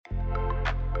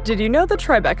Did you know the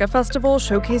Tribeca Festival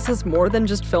showcases more than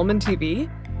just film and TV?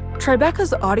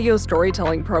 Tribeca's audio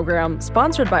storytelling program,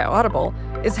 sponsored by Audible,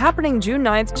 is happening June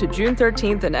 9th to June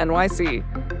 13th in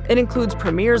NYC. It includes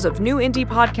premieres of new indie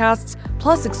podcasts,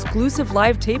 plus exclusive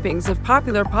live tapings of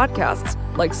popular podcasts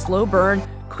like Slow Burn,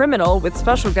 Criminal with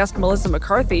special guest Melissa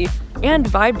McCarthy, and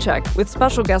Vibe Check with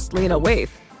special guest Lena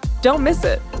Waithe. Don't miss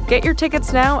it. Get your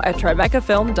tickets now at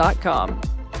tribecafilm.com.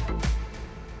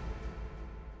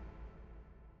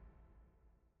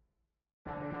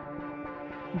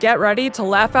 Get ready to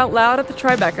laugh out loud at the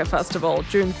Tribeca Festival,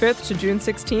 June 5th to June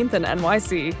 16th in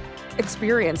NYC.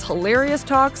 Experience hilarious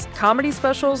talks, comedy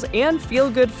specials, and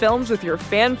feel-good films with your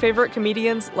fan-favorite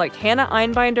comedians like Hannah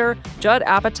Einbinder, Judd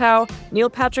Apatow, Neil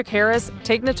Patrick Harris,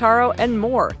 Tig Notaro, and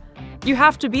more. You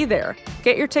have to be there.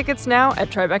 Get your tickets now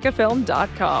at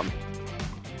tribecafilm.com.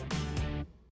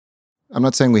 I'm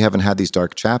not saying we haven't had these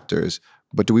dark chapters,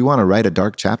 but do we want to write a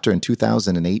dark chapter in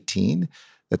 2018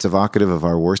 that's evocative of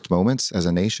our worst moments as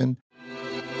a nation?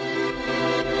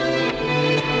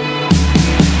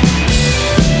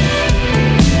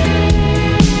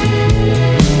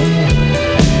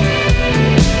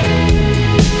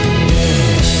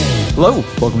 Hello,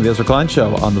 welcome to the Ezra Klein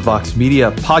Show on the Vox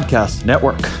Media Podcast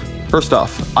Network. First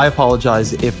off, I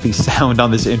apologize if the sound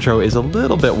on this intro is a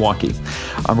little bit wonky.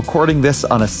 I'm recording this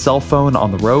on a cell phone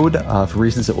on the road for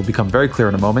reasons that will become very clear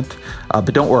in a moment.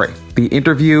 But don't worry, the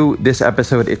interview, this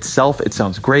episode itself, it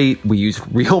sounds great. We use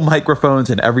real microphones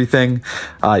and everything.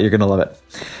 You're going to love it.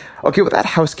 Okay, with that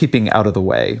housekeeping out of the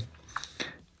way,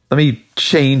 let me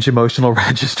change emotional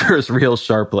registers real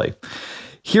sharply.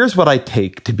 Here's what I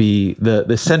take to be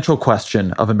the central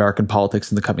question of American politics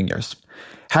in the coming years.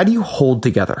 How do you hold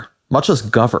together, much less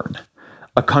govern,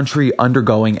 a country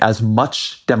undergoing as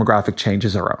much demographic change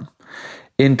as our own?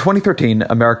 In 2013,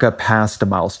 America passed a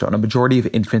milestone. A majority of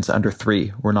infants under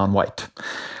 3 were non-white.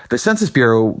 The Census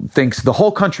Bureau thinks the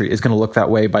whole country is going to look that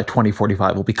way by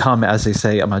 2045. We'll become, as they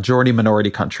say, a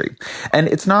majority-minority country. And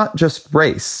it's not just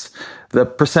race. The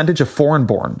percentage of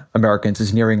foreign-born Americans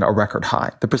is nearing a record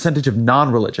high. The percentage of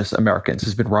non-religious Americans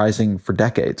has been rising for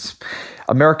decades.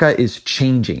 America is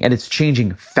changing, and it's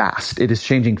changing fast. It is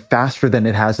changing faster than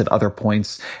it has at other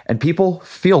points, and people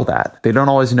feel that. They don't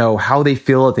always know how they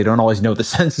feel it. They don't always know the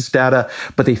census data,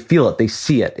 but they feel it. They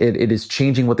see it. It is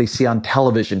changing what they see on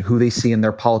television, who they see in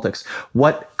their politics,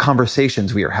 what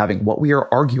conversations we are having, what we are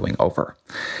arguing over.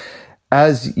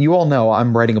 As you all know,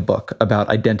 I'm writing a book about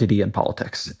identity and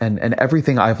politics, and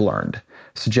everything I've learned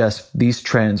suggests these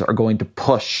trends are going to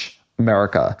push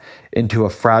America into a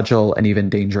fragile and even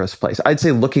dangerous place. I'd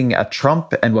say looking at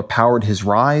Trump and what powered his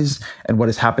rise and what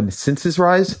has happened since his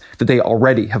rise, that they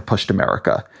already have pushed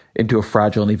America into a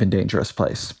fragile and even dangerous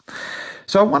place.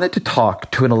 So I wanted to talk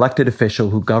to an elected official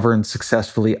who governs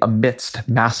successfully amidst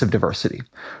massive diversity,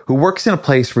 who works in a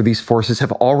place where these forces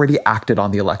have already acted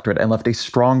on the electorate and left a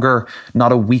stronger,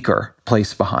 not a weaker,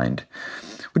 place behind.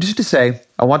 Which is to say,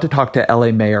 I want to talk to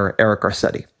LA Mayor Eric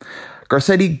Garcetti.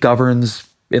 Garcetti governs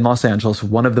in Los Angeles,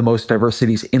 one of the most diverse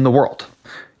cities in the world.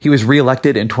 He was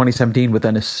reelected in 2017 with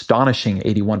an astonishing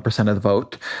 81% of the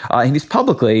vote. And he's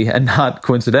publicly, and not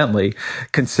coincidentally,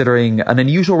 considering an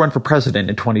unusual run for president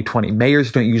in 2020.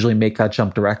 Mayors don't usually make that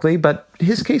jump directly, but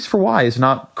his case for why is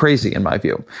not crazy in my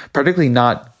view, particularly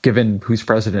not given who's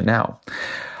president now.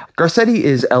 Garcetti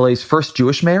is LA's first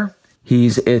Jewish mayor.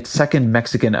 He's its second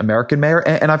Mexican-American mayor,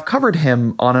 and I've covered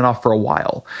him on and off for a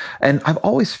while. And I've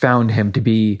always found him to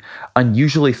be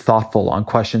unusually thoughtful on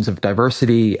questions of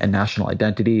diversity and national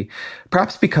identity,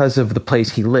 perhaps because of the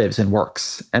place he lives and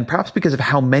works, and perhaps because of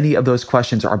how many of those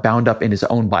questions are bound up in his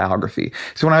own biography.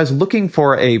 So when I was looking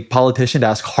for a politician to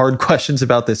ask hard questions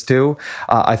about this too,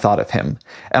 I thought of him.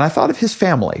 And I thought of his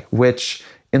family, which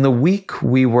in the week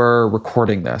we were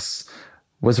recording this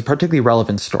was a particularly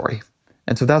relevant story.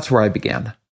 And so that's where I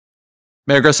began.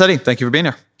 Mayor Garcetti, thank you for being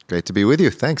here. Great to be with you.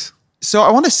 Thanks. So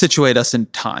I want to situate us in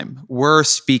time. We're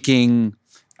speaking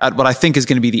at what I think is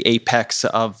going to be the apex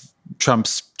of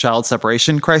Trump's child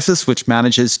separation crisis, which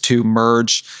manages to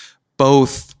merge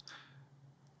both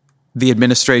the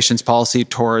administration's policy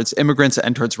towards immigrants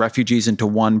and towards refugees into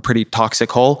one pretty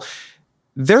toxic whole.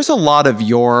 There's a lot of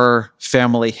your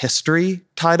family history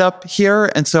tied up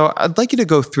here. And so I'd like you to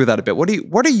go through that a bit.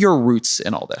 What are your roots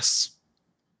in all this?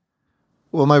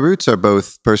 Well, my roots are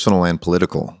both personal and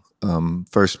political.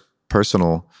 First,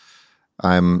 personal.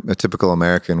 I'm a typical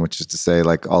American, which is to say,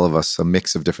 like all of us, a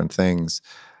mix of different things.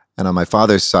 And on my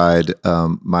father's side,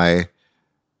 my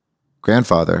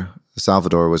grandfather,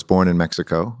 Salvador, was born in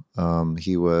Mexico.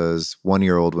 He was 1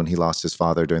 year old when he lost his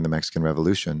father during the Mexican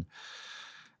Revolution.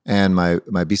 And my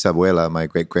bisabuela, my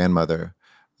great-grandmother,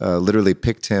 literally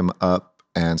picked him up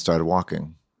and started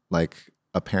walking like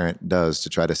a parent does to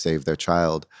try to save their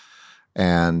child.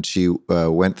 And she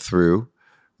went through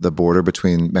the border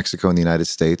between Mexico and the United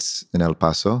States in El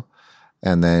Paso,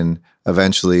 and then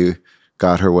eventually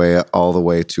got her way all the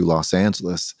way to Los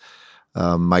Angeles.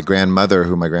 My grandmother,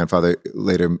 who my grandfather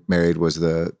later married, was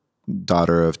the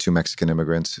daughter of 2 Mexican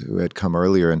immigrants who had come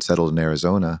earlier and settled in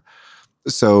Arizona.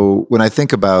 So when I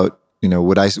think about,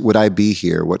 would I be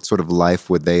here? What sort of life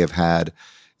would they have had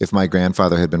if my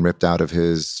grandfather had been ripped out of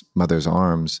his mother's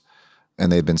arms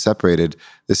and they'd been separated?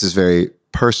 This is very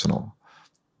personal.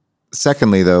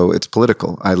 Secondly, though, it's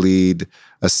political. I lead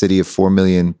a city of 4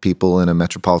 million people in a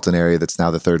metropolitan area that's now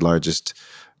the 3rd largest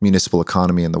municipal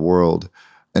economy in the world.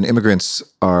 And immigrants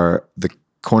are the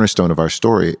cornerstone of our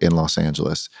story in Los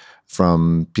Angeles,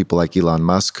 from people like Elon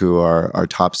Musk, who are our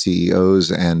top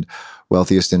CEOs and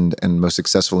wealthiest and most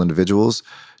successful individuals,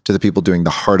 to the people doing the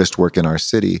hardest work in our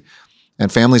city.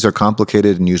 And families are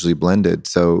complicated and usually blended.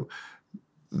 So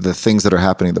the things that are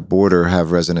happening at the border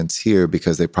have resonance here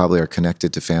because they probably are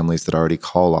connected to families that already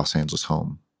call Los Angeles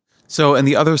home. So, and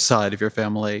the other side of your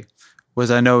family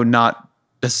was, I know, not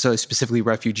necessarily specifically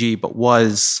refugee, but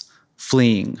was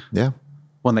fleeing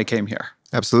when they came here.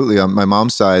 Absolutely. On my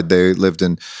mom's side, they lived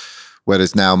in what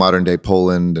is now modern-day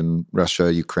Poland and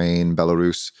Russia, Ukraine,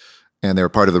 Belarus, and they were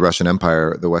part of the Russian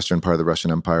Empire, the western part of the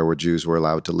Russian Empire, where Jews were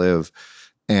allowed to live.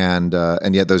 And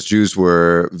yet those Jews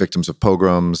were victims of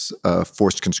pogroms,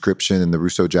 forced conscription in the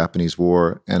Russo-Japanese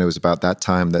War. And it was about that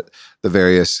time that the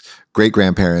various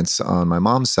great-grandparents on my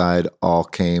mom's side all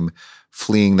came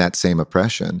fleeing that same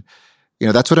oppression.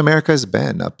 That's what America has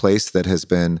been, a place that has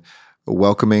been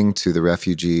welcoming to the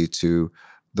refugee, to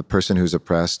the person who's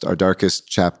oppressed. Our darkest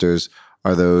chapters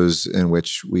are those in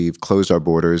which we've closed our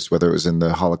borders, whether it was in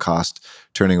the Holocaust,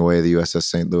 turning away the USS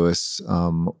St. Louis,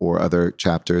 or other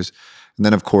chapters. And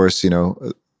then, of course,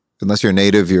 unless you're a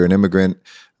native, you're an immigrant,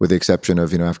 with the exception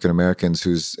of, African Americans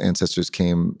whose ancestors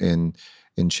came in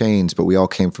chains, but we all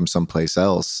came from someplace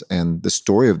else. And the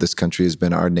story of this country has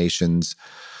been our nation's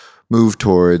move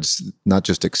towards not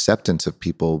just acceptance of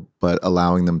people, but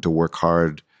allowing them to work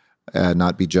hard,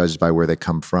 not be judged by where they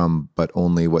come from, but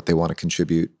only what they want to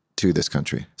contribute to this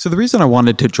country. So the reason I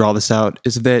wanted to draw this out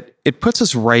is that it puts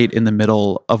us right in the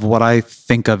middle of what I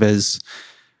think of as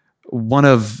one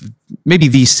of maybe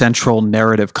the central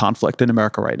narrative conflict in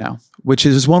America right now, which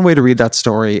is one way to read that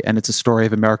story, and it's a story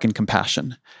of American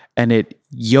compassion. And it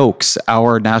yokes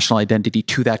our national identity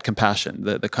to that compassion,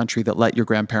 the country that let your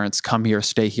grandparents come here,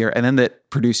 stay here, and then that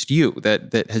produced you,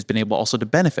 that has been able also to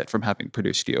benefit from having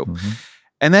produced you. Mm-hmm.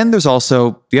 And then there's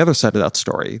also the other side of that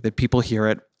story, that people hear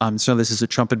it. So this is a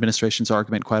Trump administration's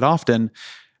argument quite often.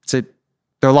 There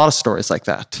are a lot of stories like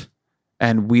that.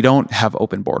 And we don't have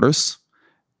open borders.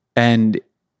 And,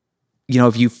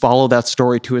 if you follow that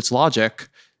story to its logic,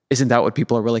 isn't that what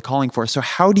people are really calling for? So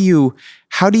how do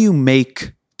you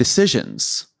make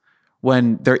decisions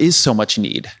when there is so much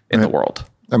need in the world?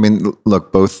 I mean,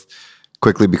 look, both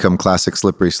quickly become classic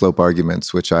slippery slope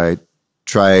arguments, which I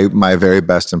try my very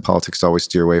best in politics to always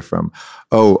steer away from.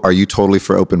 Oh, are you totally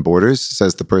for open borders?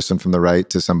 Says the person from the right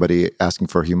to somebody asking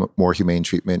for more humane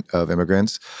treatment of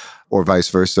immigrants, or vice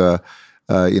versa.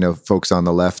 Folks on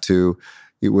the left who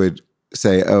would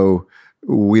say, oh,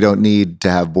 we don't need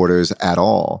to have borders at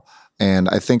all. And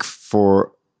I think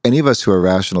for any of us who are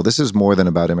rational, this is more than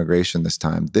about immigration this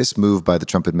time. This move by the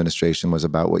Trump administration was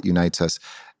about what unites us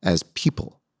as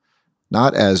people,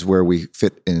 not as where we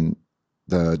fit in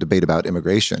the debate about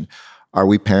immigration. Are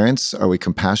we parents? Are we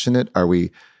compassionate? Are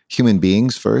we human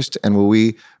beings first? And will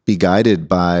we be guided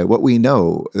by what we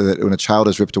know, that when a child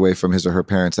is ripped away from his or her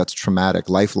parents, that's traumatic,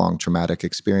 lifelong traumatic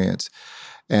experience.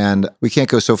 And we can't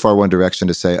go so far one direction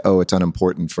to say, oh, it's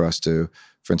unimportant for us to,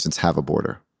 for instance, have a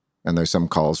border. And there's some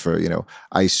calls for,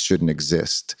 ICE shouldn't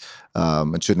exist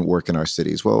and shouldn't work in our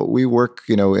cities. Well, we work,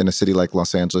 in a city like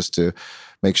Los Angeles to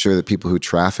make sure that people who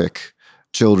traffic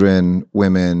children,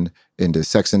 women into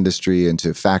sex industry,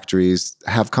 into factories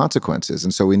have consequences.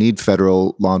 And so we need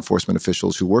federal law enforcement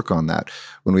officials who work on that.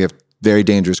 When we have very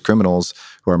dangerous criminals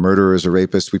who are murderers or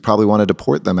rapists, we probably want to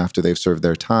deport them after they've served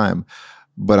their time.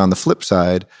 But on the flip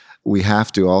side, we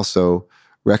have to also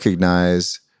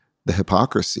recognize the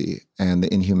hypocrisy and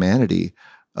the inhumanity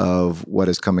of what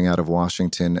is coming out of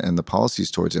Washington and the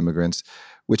policies towards immigrants,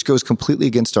 which goes completely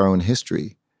against our own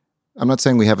history. I'm not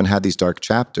saying we haven't had these dark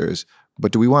chapters,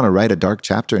 but do we want to write a dark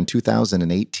chapter in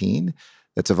 2018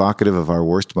 that's evocative of our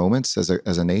worst moments as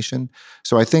a nation?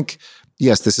 So I think,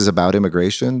 yes, this is about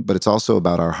immigration, but it's also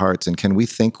about our hearts. And can we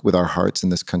think with our hearts in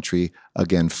this country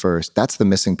again first? That's the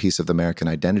missing piece of the American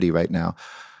identity right now.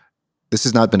 This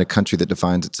has not been a country that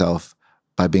defines itself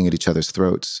by being at each other's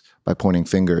throats, by pointing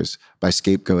fingers, by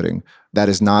scapegoating. That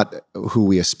is not who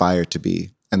we aspire to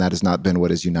be, and that has not been what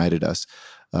has united us.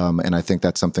 And I think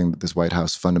that's something that this White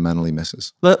House fundamentally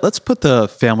misses. Let's put the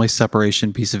family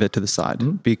separation piece of it to the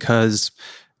side, because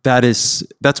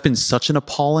that's been such an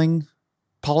appalling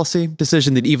policy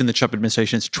decision that even the Trump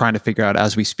administration is trying to figure out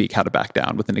as we speak how to back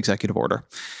down with an executive order.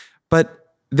 But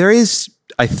there is,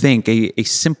 I think, a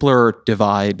simpler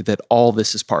divide that all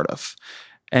this is part of.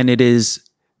 And it is,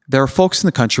 there are folks in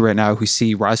the country right now who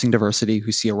see rising diversity,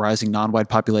 who see a rising non-white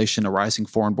population, a rising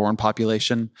foreign-born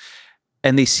population,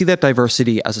 and they see that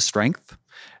diversity as a strength.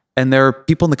 And there are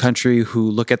people in the country who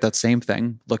look at that same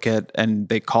thing, and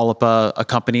they call up a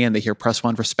company and they hear Press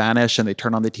One for Spanish and they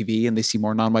turn on the TV and they see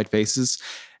more non-white faces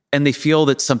and they feel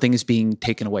that something is being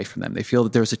taken away from them. They feel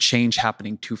that there's a change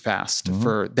happening too fast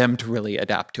for them to really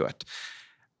adapt to it.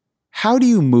 How do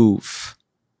you move?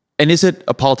 And is it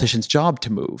a politician's job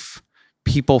to move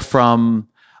people from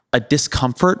a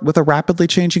discomfort with a rapidly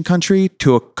changing country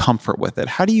to a comfort with it?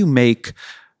 How do you make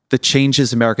the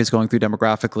changes America is going through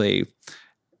demographically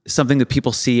something that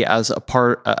people see as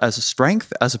a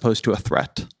strength as opposed to a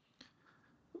threat?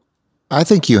 I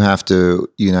think you have to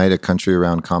unite a country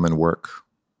around common work.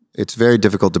 It's very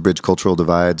difficult to bridge cultural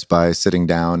divides by sitting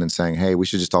down and saying, hey, we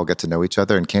should just all get to know each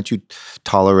other. And can't you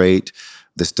tolerate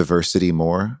this diversity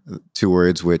more? Two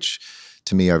words which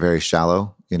to me are very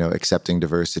shallow, accepting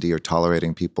diversity or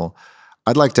tolerating people.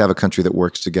 I'd like to have a country that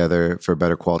works together for a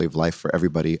better quality of life for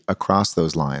everybody across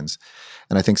those lines.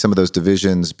 And I think some of those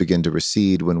divisions begin to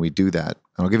recede when we do that.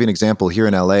 And I'll give you an example. Here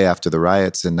in LA, after the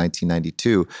riots in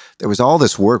 1992, there was all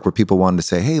this work where people wanted to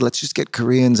say, hey, let's just get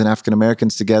Koreans and African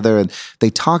Americans together. And they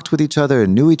talked with each other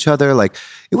and knew each other. Like,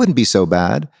 it wouldn't be so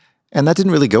bad. And that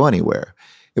didn't really go anywhere.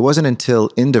 It wasn't until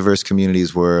in diverse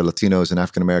communities where Latinos and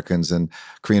African Americans and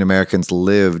Korean Americans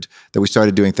lived that we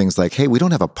started doing things like, hey, we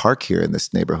don't have a park here in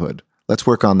this neighborhood. Let's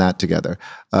work on that together.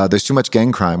 There's too much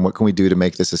gang crime. What can we do to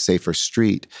make this a safer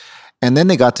street? And then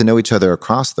they got to know each other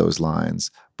across those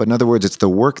lines. But in other words, it's the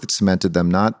work that cemented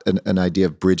them, not an idea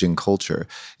of bridging culture.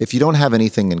 If you don't have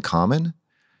anything in common,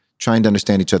 trying to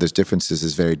understand each other's differences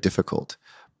is very difficult.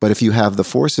 But if you have the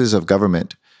forces of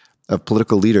government, of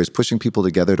political leaders pushing people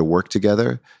together to work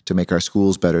together, to make our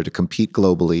schools better, to compete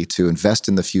globally, to invest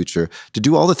in the future, to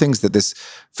do all the things that this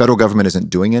federal government isn't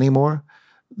doing anymore,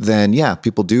 then yeah,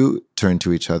 people do turn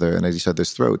to each other and at each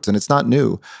other's throats. And it's not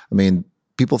new. I mean,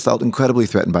 people felt incredibly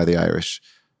threatened by the Irish,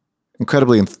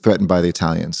 incredibly threatened by the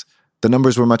Italians. The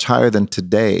numbers were much higher than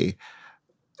today.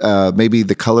 Maybe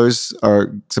the colors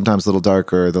are sometimes a little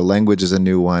darker. The language is a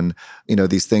new one.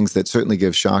 These things that certainly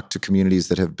give shock to communities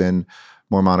that have been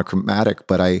more monochromatic.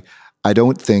 But I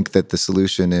don't think that the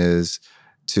solution is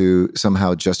to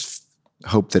somehow just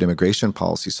hope that immigration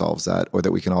policy solves that, or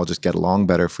that we can all just get along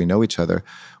better if we know each other.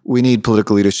 We need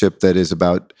political leadership that is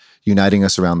about uniting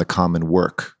us around the common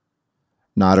work,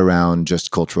 not around just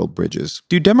cultural bridges.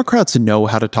 Do Democrats know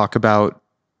how to talk about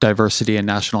diversity and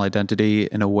national identity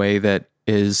in a way that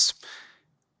is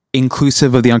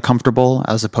inclusive of the uncomfortable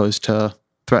as opposed to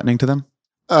threatening to them?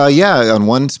 Yeah, on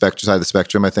one side of the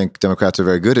spectrum, I think Democrats are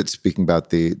very good at speaking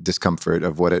about the discomfort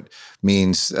of what it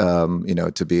means,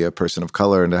 to be a person of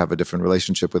color and to have a different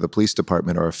relationship with a police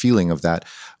department or a feeling of that.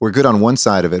 We're good on one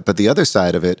side of it, but the other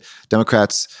side of it,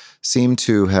 Democrats seem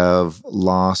to have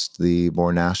lost the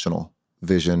more national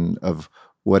vision of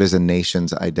what is a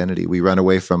nation's identity. We run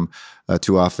away from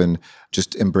too often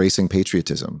just embracing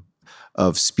patriotism,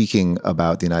 of speaking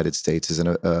about the United States as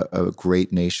a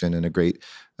great nation and a great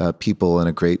people and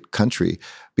a great country,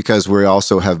 because we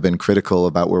also have been critical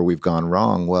about where we've gone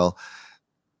wrong. Well,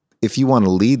 if you want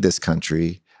to lead this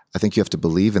country, I think you have to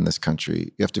believe in this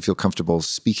country. You have to feel comfortable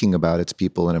speaking about its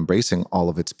people and embracing all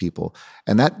of its people.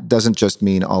 And that doesn't just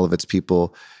mean all of its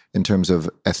people in terms of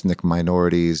ethnic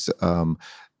minorities,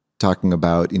 talking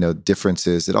about,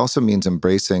 differences. It also means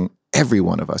embracing every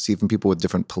one of us, even people with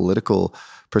different political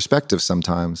perspectives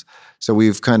sometimes. So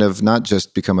we've kind of not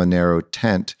just become a narrow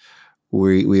tent,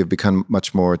 we have become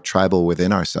much more tribal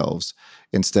within ourselves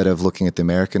instead of looking at the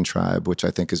American tribe, which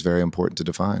I think is very important to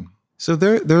define. So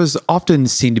there's often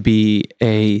seen to be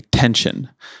a tension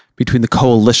between the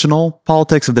coalitional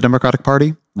politics of the Democratic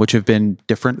Party, which have been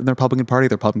different than the Republican Party.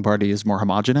 The Republican Party is more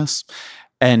homogenous.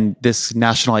 And this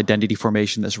national identity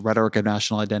formation, this rhetoric of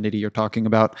national identity you're talking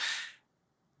about,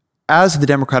 as the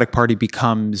Democratic Party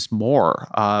becomes more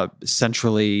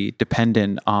centrally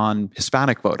dependent on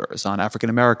Hispanic voters, on African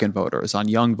American voters, on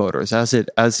young voters, as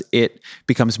it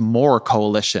becomes more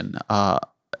coalition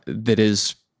that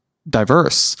is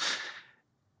diverse,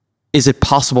 is it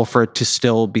possible for it to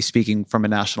still be speaking from a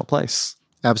national place?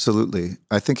 Absolutely.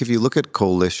 I think if you look at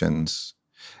coalitions,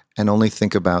 and only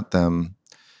think about them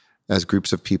as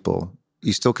groups of people,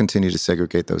 you still continue to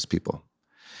segregate those people.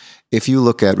 If you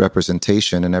look at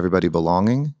representation and everybody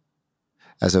belonging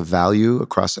as a value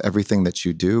across everything that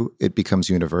you do, it becomes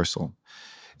universal.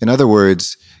 In other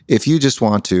words, if you just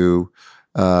want to,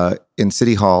 in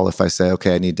City Hall, if I say,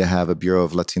 okay, I need to have a Bureau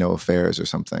of Latino Affairs or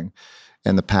something,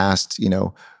 in the past,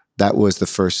 that was the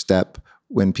first step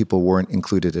when people weren't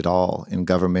included at all in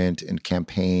government, in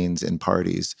campaigns, in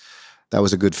parties. That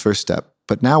was a good first step.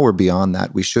 But now we're beyond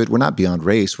that. We're not beyond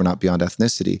race. We're not beyond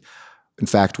ethnicity. In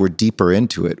fact, we're deeper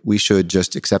into it. We should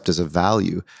just accept as a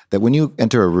value that when you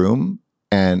enter a room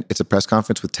and it's a press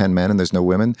conference with 10 men and there's no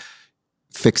women,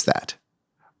 fix that.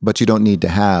 But you don't need to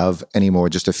have anymore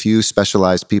just a few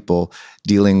specialized people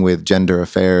dealing with gender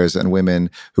affairs and women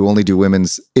who only do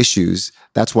women's issues.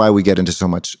 That's why we get into so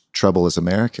much trouble as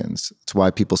Americans. It's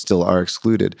why people still are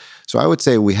excluded. So I would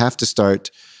say we have to start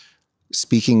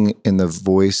speaking in the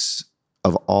voice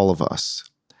of all of us,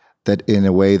 that in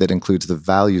a way that includes the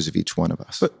values of each one of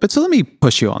us. But so let me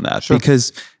push you on that, Sure.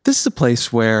 because this is a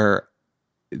place where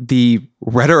the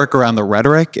rhetoric around the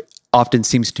rhetoric often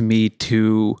seems to me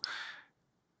to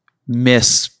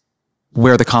miss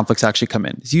where the conflicts actually come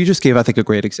in. So you just gave, I think, a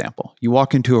great example. You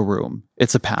walk into a room,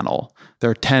 it's a panel. There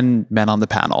are 10 men on the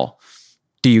panel.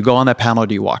 Do you go on that panel or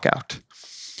do you walk out?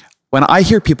 When I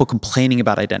hear people complaining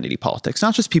about identity politics,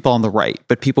 not just people on the right,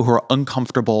 but people who are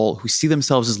uncomfortable, who see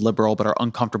themselves as liberal, but are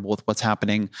uncomfortable with what's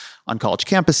happening on college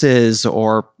campuses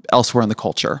or elsewhere in the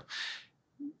culture,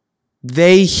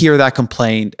 they hear that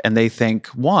complaint and they think,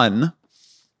 one,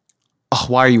 oh,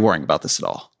 why are you worrying about this at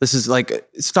all? This is like,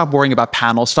 stop worrying about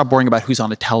panels, stop worrying about who's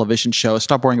on a television show,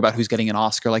 stop worrying about who's getting an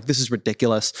Oscar. Like, this is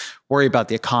ridiculous. Worry about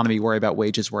the economy, worry about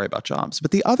wages, worry about jobs.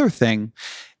 But the other thing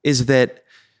is that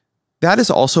is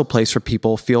also a place where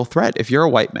people feel threat. If you're a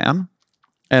white man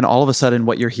and all of a sudden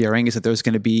what you're hearing is that there's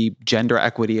going to be gender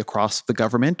equity across the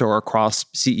government or across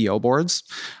CEO boards,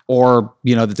 or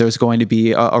that there's going to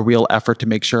be a real effort to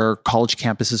make sure college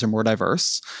campuses are more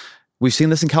diverse. We've seen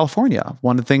this in California.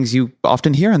 One of the things you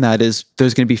often hear in that is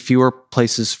there's going to be fewer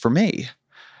places for me.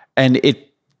 And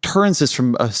it turns this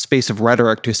from a space of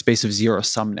rhetoric to a space of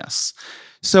zero-sumness.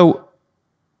 So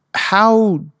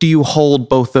how do you hold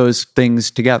both those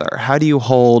things together? How do you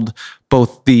hold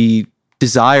both the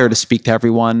desire to speak to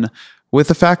everyone with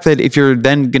the fact that if you're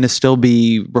then going to still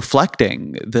be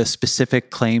reflecting the specific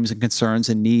claims and concerns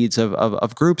and needs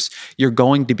of groups, you're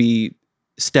going to be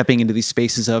stepping into these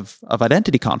spaces of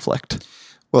identity conflict?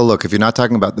 Well, look, if you're not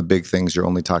talking about the big things, you're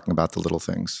only talking about the little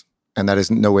things. And that is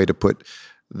no way to put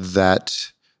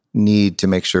that need to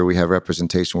make sure we have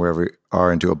representation wherever we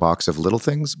are into a box of little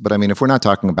things. But I mean, if we're not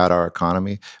talking about our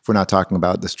economy, if we're not talking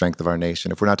about the strength of our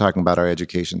nation, if we're not talking about our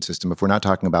education system, if we're not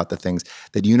talking about the things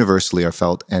that universally are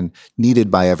felt and needed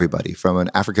by everybody, from an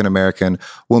African-American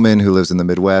woman who lives in the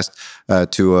Midwest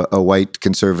to a white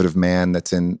conservative man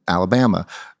that's in Alabama,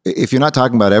 if you're not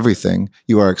talking about everything,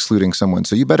 you are excluding someone.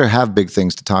 So you better have big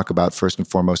things to talk about first and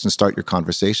foremost and start your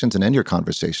conversations and end your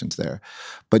conversations there.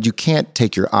 But you can't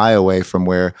take your eye away from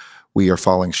where we are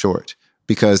falling short,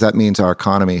 because that means our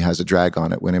economy has a drag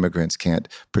on it when immigrants can't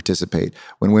participate.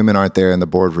 When women aren't there in the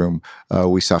boardroom,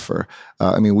 we suffer.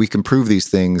 We can prove these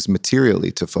things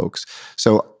materially to folks.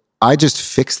 So I just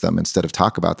fix them instead of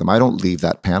talk about them. I don't leave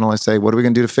that panel. I say, what are we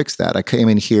going to do to fix that? I came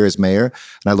in here as mayor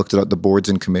and I looked at the boards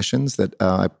and commissions that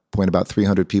I appoint about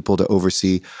 300 people to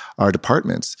oversee our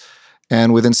departments.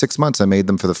 And within 6 months, I made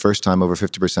them for the first time over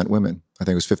 50% women. I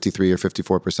think it was 53 or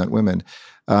 54% women.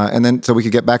 And then so we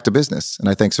could get back to business. And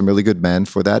I thank some really good men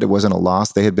for that. It wasn't a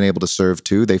loss. They had been able to serve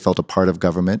too. They felt a part of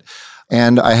government.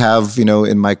 And I have,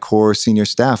 in my core senior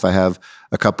staff, I have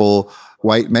a couple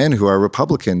white men who are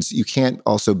Republicans. You can't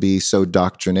also be so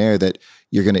doctrinaire that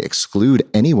you're going to exclude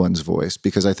anyone's voice,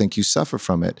 because I think you suffer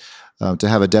from it. To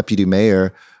have a deputy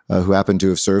mayor who happened to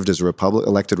have served as a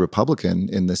elected Republican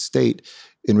in this state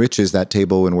enriches that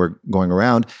table when we're going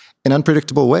around in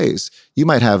unpredictable ways. You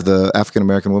might have the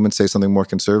African-American woman say something more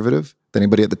conservative than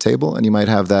anybody at the table, and you might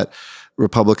have that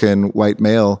Republican white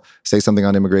male say something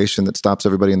on immigration that stops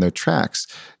everybody in their tracks.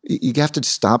 You have to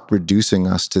stop reducing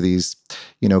us to these,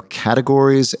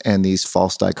 categories and these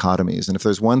false dichotomies. And if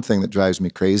there's one thing that drives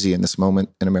me crazy in this moment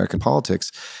in American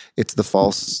politics, it's the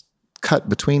false cut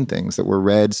between things, that we're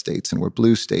red states and we're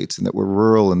blue states, and that we're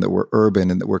rural and that we're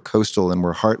urban and that we're coastal and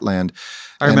we're heartland.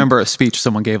 I remember a speech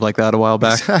someone gave like that a while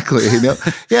back. Exactly.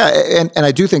 Yeah. And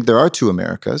I do think there are two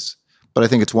Americas, but I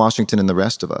think it's Washington and the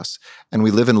rest of us. And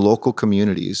we live in local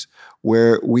communities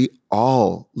where we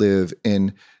all live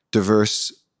in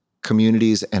diverse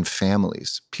communities and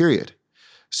families, period.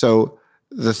 So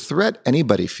the threat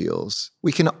anybody feels,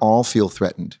 we can all feel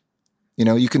threatened. You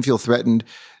know, you can feel threatened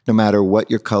no matter what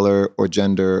your color or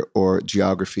gender or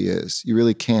geography is. You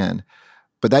really can.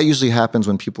 But that usually happens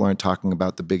when people aren't talking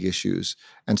about the big issues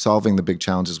and solving the big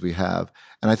challenges we have.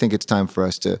 And I think it's time for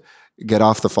us to get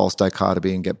off the false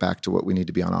dichotomy and get back to what we need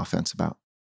to be on offense about.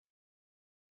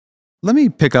 Let me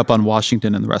pick up on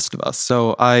Washington and the rest of us.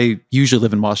 So I usually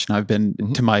live in Washington. I've been,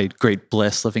 to my great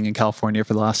bliss, living in California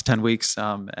for the last 10 weeks.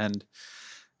 And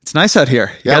it's nice out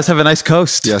here. You guys have a nice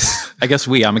coast. Yes. I guess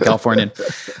I'm a Californian.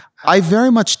 I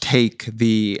very much take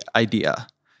the idea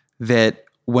that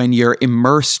when you're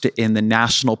immersed in the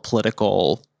national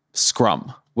political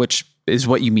scrum, which is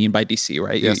what you mean by DC,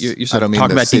 right? Yes. You're sort of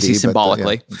talking about DC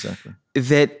symbolically. Yeah, exactly.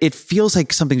 That it feels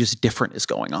like something just different is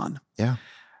going on. Yeah.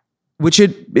 Which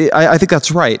I think that's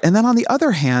right. And then on the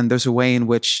other hand, there's a way in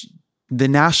which the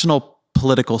national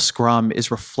political scrum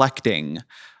is reflecting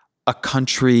a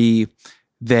country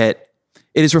that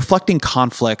it is reflecting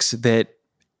conflicts that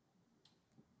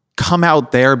come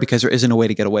out there because there isn't a way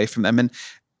to get away from them. And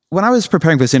when I was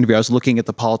preparing for this interview, I was looking at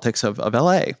the politics of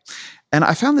LA, and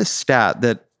I found this stat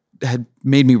that had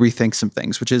made me rethink some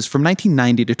things, which is from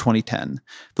 1990 to 2010,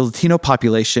 the Latino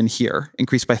population here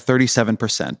increased by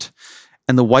 37%.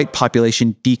 And the white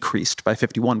population decreased by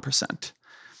 51%.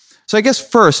 So I guess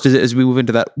first, as we move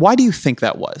into that, why do you think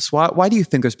that was? Why do you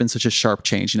think there's been such a sharp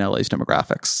change in LA's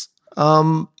demographics?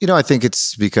 I think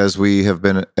it's because we have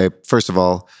been, first of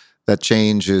all, that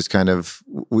change is kind of,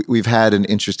 we've had an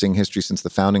interesting history since the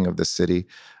founding of this city.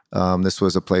 This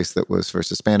was a place that was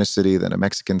first a Spanish city, then a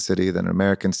Mexican city, then an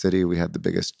American city. We had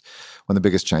one of the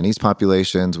biggest Chinese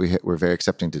populations. We were very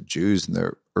accepting to Jews in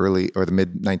the early or the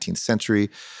mid 19th century.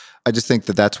 I just think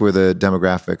that that's where the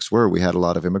demographics were. We had a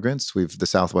lot of immigrants. The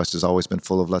Southwest has always been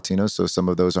full of Latinos, so some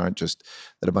of those aren't just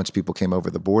that a bunch of people came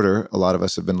over the border. A lot of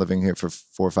us have been living here for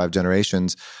 4 or 5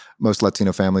 generations. Most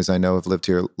Latino families I know have lived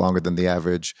here longer than the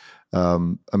average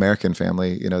American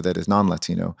family, that is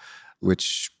non-Latino,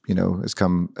 which, has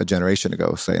come a generation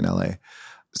ago, say in LA.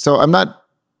 So I'm not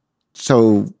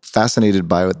so fascinated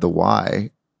by the why.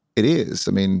 It is.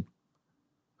 I mean,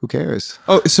 who cares?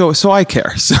 Oh, so I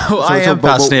care. So I am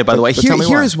fascinated, by the way.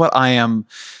 Here's what I am.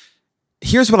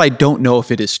 Here's what I don't know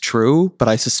if it is true, but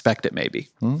I suspect it may be.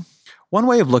 One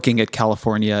way of looking at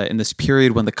California in this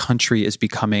period when the country is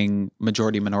becoming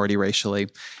majority-minority racially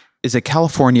is that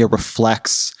California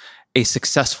reflects a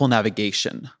successful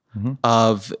navigation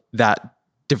of that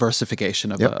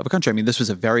diversification of a country. I mean, this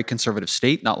was a very conservative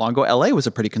state not long ago. LA was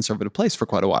a pretty conservative place for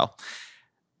quite a while.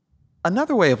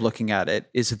 Another way of looking at it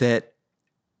is that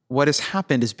what has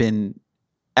happened has been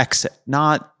exit,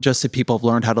 not just that people have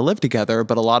learned how to live together,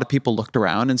 but a lot of people looked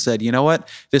around and said, you know what,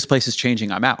 this place is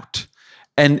changing, I'm out.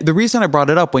 And the reason I brought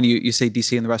it up when you say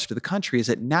DC and the rest of the country is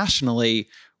that nationally,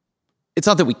 it's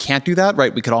not that we can't do that,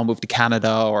 right? We could all move to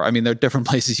Canada there are different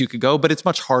places you could go, but it's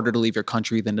much harder to leave your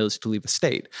country than it is to leave a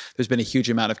state. There's been a huge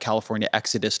amount of California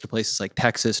exodus to places like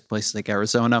Texas, places like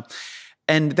Arizona.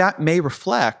 And that may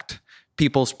reflect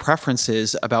people's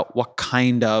preferences about what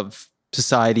kind of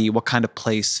society, what kind of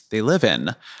place they live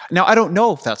in. Now, I don't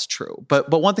know if that's true, but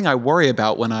one thing I worry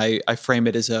about when I frame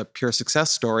it as a pure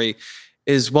success story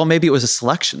is, well, maybe it was a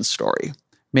selection story.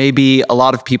 Maybe a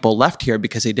lot of people left here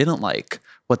because they didn't like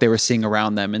what they were seeing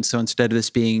around them. And so instead of this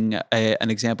being an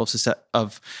example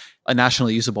of a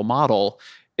nationally usable model,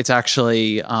 it's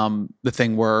actually the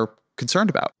thing we're concerned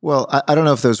about. Well, I don't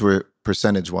know if those were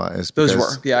percentage-wise. Those were,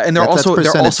 yeah. And they're also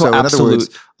absolute. In other words,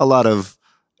 a lot of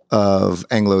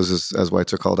Anglos, as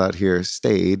whites are called out here,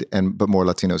 stayed, but more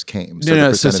Latinos came.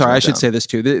 So sorry, I should say this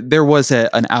too. There was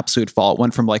an absolute fall. It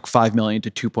went from like 5 million to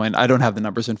 2 I don't have the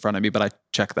numbers in front of me, but I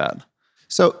checked that.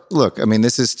 So look,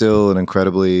 this is still an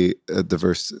incredibly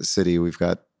diverse city. We've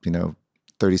got,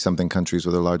 30-something countries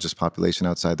with the largest population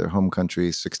outside their home country.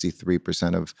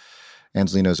 63% of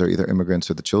Angelinos are either immigrants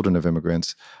or the children of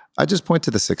immigrants. I just point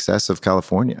to the success of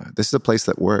California. This is a place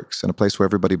that works and a place where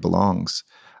everybody belongs.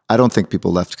 I don't think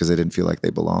people left because they didn't feel like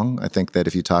they belong. I think that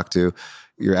if you talk to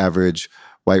your average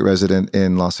white resident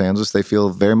in Los Angeles, they feel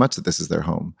very much that this is their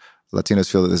home.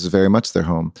 Latinos feel that this is very much their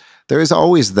home. There is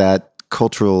always that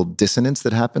cultural dissonance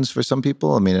that happens for some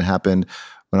people. It happened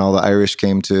when all the Irish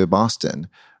came to Boston.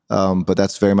 But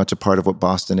that's very much a part of what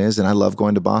Boston is. And I love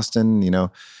going to Boston,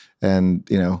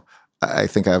 I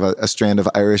think I have a strand of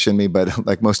Irish in me, but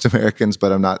like most Americans,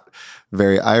 but I'm not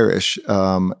very Irish.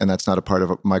 And that's not a part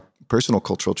of my personal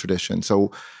cultural tradition.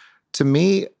 So to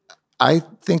me, I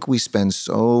think we spend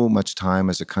so much time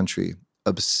as a country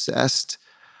obsessed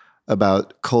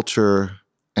about culture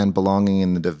and belonging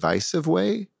in the divisive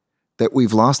way that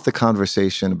we've lost the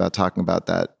conversation about talking about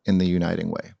that in the uniting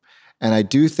way. And I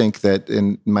do think that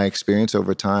in my experience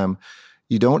over time,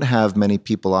 you don't have many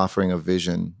people offering a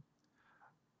vision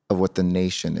of what the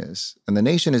nation is. And the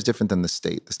nation is different than the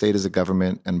state. The state is a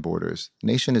government and borders. The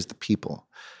nation is the people.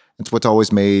 It's what's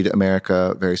always made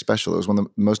America very special. It was one of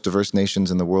the most diverse nations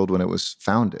in the world when it was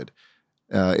founded,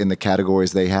 in the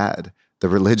categories they had, the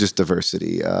religious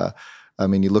diversity.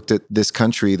 You looked at this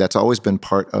country that's always been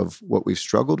part of what we've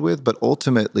struggled with, but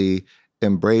ultimately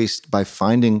embraced by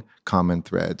finding common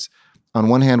threads. On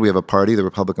one hand, we have a party, the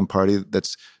Republican Party,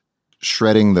 that's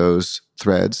shredding those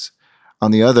threads.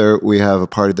 On the other, we have a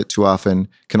party that too often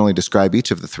can only describe each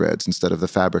of the threads instead of the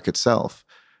fabric itself.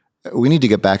 We need to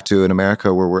get back to an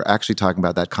America where we're actually talking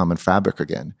about that common fabric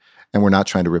again, and we're not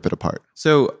trying to rip it apart.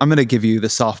 So I'm going to give you the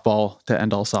softball to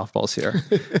end all softballs here,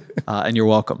 and you're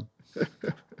welcome.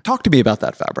 Talk to me about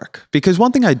that fabric, because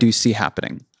one thing I do see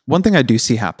happening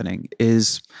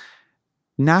is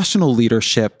national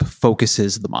leadership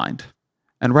focuses the mind.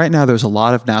 And right now there's a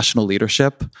lot of national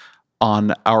leadership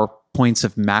on our points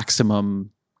of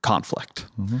maximum conflict.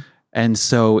 Mm-hmm. And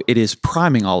so it is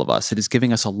priming all of us. It is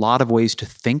giving us a lot of ways to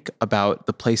think about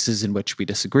the places in which we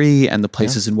disagree and the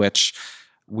places in which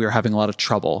we're having a lot of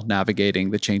trouble navigating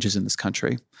the changes in this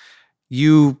country.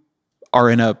 You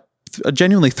are in a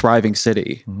genuinely thriving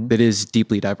city that is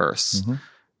deeply diverse. Mm-hmm.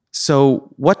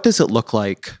 So what does it look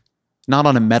like, not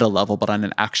on a meta level, but on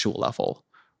an actual level,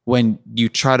 when you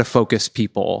try to focus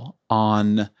people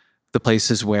on the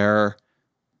places where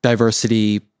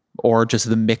diversity or just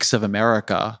the mix of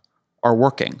America are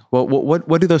working?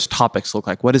 What do those topics look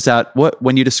like? What is that?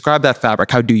 When you describe that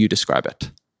fabric, how do you describe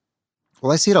it?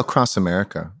 Well, I see it across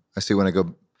America. I see when I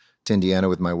go to Indiana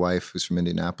with my wife, who's from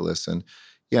Indianapolis, and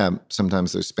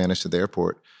sometimes there's Spanish at the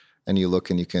airport, and you look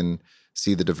and you can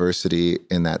see the diversity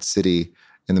in that city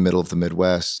in the middle of the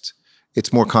Midwest.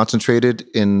 It's more concentrated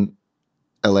in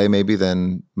LA maybe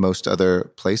than most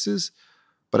other places,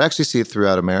 but I actually see it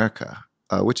throughout America,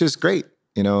 which is great.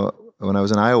 You know, when I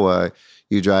was in Iowa,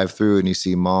 you drive through and you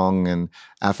see Hmong and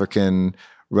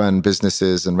African-run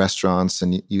businesses and restaurants,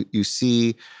 and you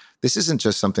see this isn't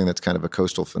just something that's kind of a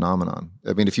coastal phenomenon.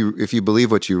 I mean, if you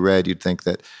believe what you read, you'd think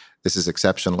that this is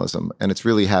exceptionalism, and it's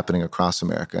really happening across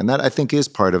America. And that, I think, is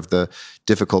part of the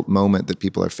difficult moment that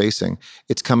people are facing.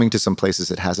 It's coming to some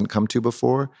places it hasn't come to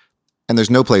before, and there's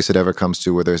no place it ever comes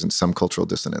to where there isn't some cultural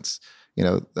dissonance. You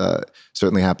know,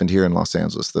 certainly happened here in Los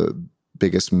Angeles. The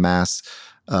biggest mass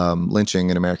lynching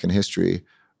in American history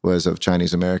was of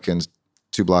Chinese Americans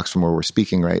 2 blocks from where we're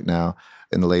speaking right now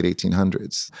in the late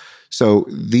 1800s. So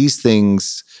these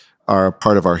things are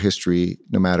part of our history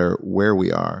no matter where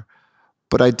we are.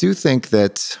 But I do think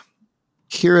that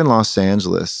here in Los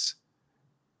Angeles,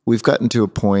 we've gotten to a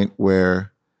point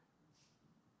where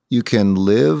you can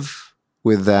live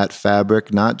with that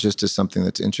fabric, not just as something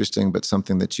that's interesting, but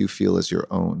something that you feel is your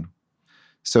own.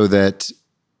 So that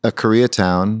a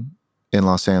Koreatown in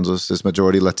Los Angeles is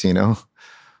majority Latino,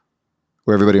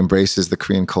 where everybody embraces the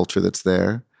Korean culture that's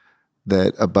there,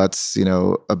 that abuts,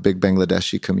 a big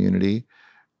Bangladeshi community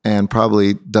and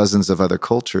probably dozens of other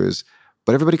cultures,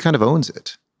 but everybody kind of owns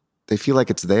it. They feel like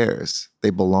it's theirs.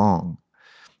 They belong.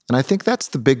 And I think that's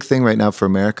the big thing right now for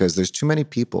America is there's too many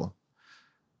people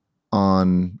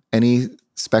on any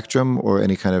spectrum or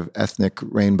any kind of ethnic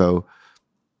rainbow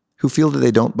who feel that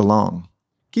they don't belong.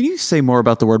 Can you say more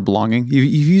about the word belonging? You've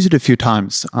used it a few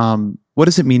times. What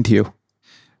does it mean to you?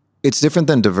 It's different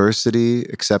than diversity,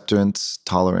 acceptance,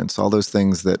 tolerance, all those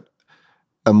things that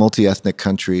a multi-ethnic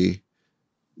country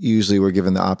usually we're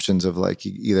given the options of like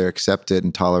you either accept it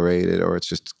and tolerate it or it's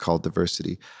just called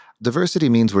diversity. Diversity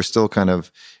means we're still kind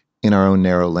of in our own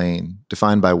narrow lane,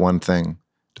 defined by one thing,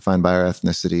 defined by our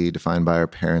ethnicity, defined by our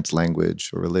parents'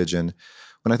 language or religion.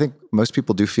 When I think most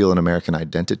people do feel an American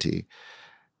identity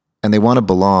and they want to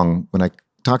belong. When I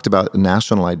talked about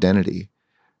national identity,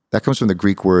 that comes from the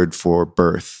Greek word for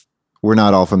birth. We're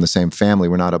not all from the same family.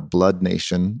 We're not a blood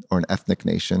nation or an ethnic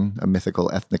nation, a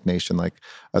mythical ethnic nation like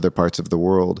other parts of the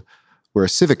world. We're a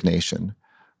civic nation,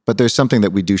 but there's something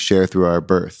that we do share through our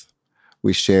birth.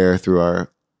 We share through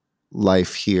our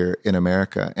life here in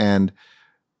America. And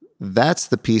that's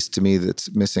the piece to me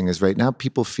that's missing is right now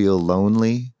people feel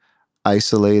lonely,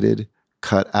 isolated,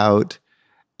 cut out.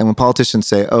 And when politicians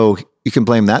say, oh, you can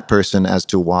blame that person as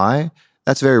to why,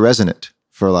 that's very resonant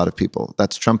for a lot of people.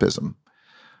 That's Trumpism.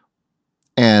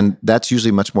 And that's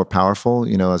usually much more powerful,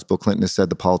 as Bill Clinton has said,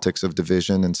 the politics of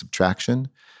division and subtraction.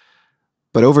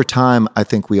 But over time, I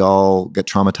think we all get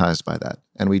traumatized by that.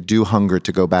 And we do hunger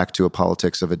to go back to a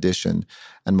politics of addition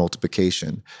and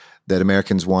multiplication, that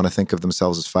Americans want to think of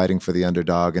themselves as fighting for the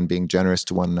underdog and being generous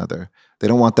to one another. They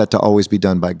don't want that to always be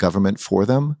done by government for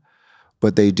them,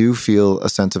 but they do feel a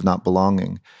sense of not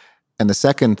belonging. And the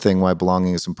second thing why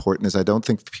belonging is important is I don't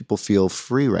think people feel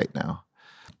free right now.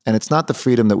 And it's not the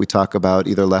freedom that we talk about,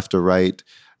 either left or right,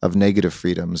 of negative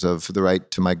freedoms, of the right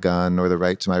to my gun or the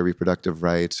right to my reproductive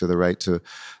rights or the right to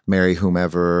marry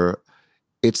whomever.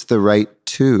 It's the right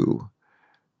to,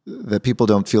 that people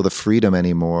don't feel the freedom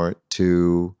anymore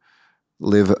to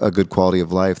live a good quality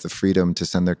of life, the freedom to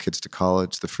send their kids to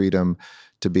college, the freedom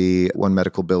to be one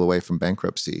medical bill away from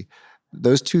bankruptcy.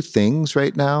 Those two things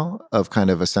right now of kind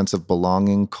of a sense of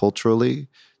belonging culturally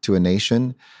to a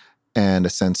nation and a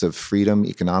sense of freedom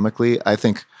economically, I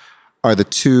think are the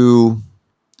two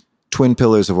twin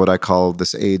pillars of what I call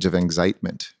this age of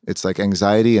anxitement. It's like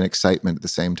anxiety and excitement at the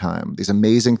same time. These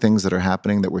amazing things that are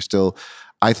happening that we're still,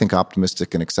 I think,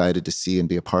 optimistic and excited to see and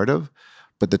be a part of,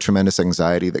 but the tremendous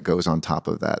anxiety that goes on top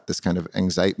of that, this kind of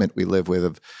anxitement we live with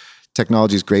of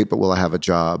technology is great, but will I have a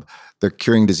job? They're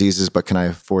curing diseases, but can I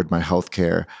afford my health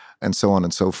care? And so on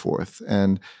and so forth.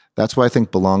 And that's why I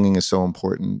think belonging is so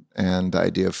important, and the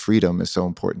idea of freedom is so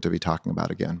important to be talking about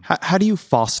again. How do you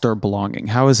foster belonging?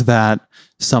 How is that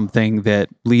something that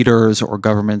leaders or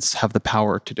governments have the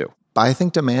power to do? I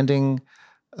think demanding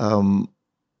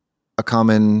a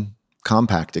common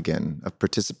compact again of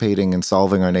participating in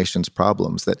solving our nation's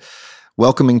problems, that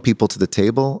welcoming people to the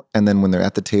table, and then when they're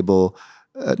at the table,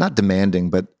 not demanding,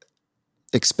 but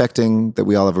expecting that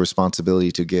we all have a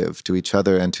responsibility to give to each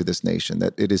other and to this nation,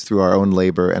 that it is through our own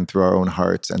labor and through our own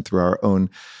hearts and through our own,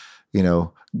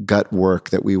 gut work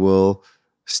that we will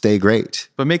stay great.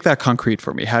 But make that concrete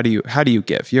for me. How do you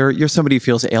give? You're somebody who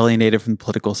feels alienated from the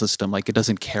political system, like it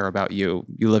doesn't care about you.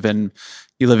 You live in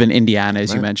Indiana,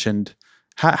 as you mentioned.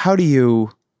 How do you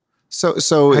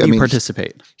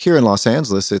participate? Here in Los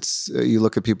Angeles, it's you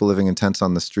look at people living in tents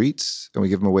on the streets, and we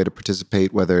give them a way to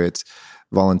participate, whether it's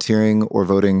volunteering or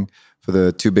voting for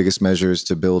the two biggest measures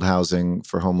to build housing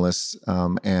for homeless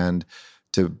and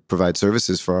to provide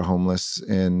services for our homeless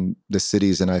in the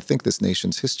cities and I think this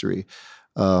nation's history.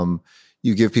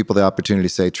 You give people the opportunity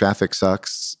to say traffic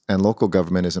sucks and local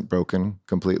government isn't broken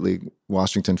completely.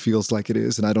 Washington feels like it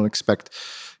is, and I don't expect,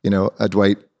 a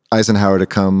Dwight Eisenhower to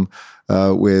come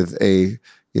with a,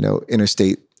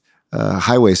 interstate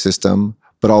highway system,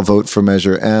 but I'll vote for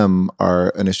Measure M, our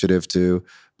initiative to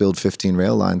build 15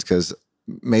 rail lines, because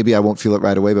maybe I won't feel it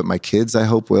right away, but my kids, I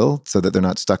hope, will, so that they're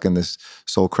not stuck in this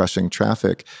soul-crushing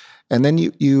traffic. And then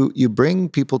you bring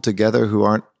people together who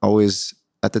aren't always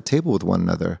at the table with one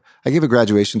another. I gave a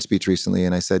graduation speech recently,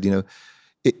 and I said,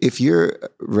 if you're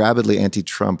rabidly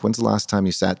anti-Trump, when's the last time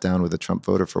you sat down with a Trump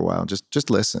voter for a while and just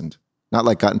listened? Not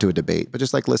like got into a debate, but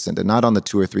just like listened, and not on the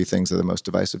two or three things that are the most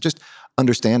divisive. Just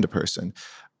understand a person.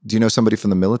 Do you know somebody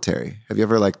from the military? Have you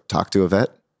ever talked to a vet?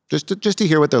 Just to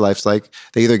hear what their life's like.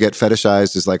 They either get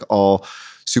fetishized as all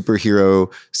superhero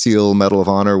SEAL Medal of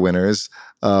Honor winners,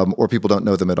 or people don't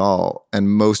know them at all. And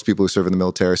most people who serve in the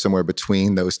military are somewhere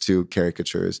between those two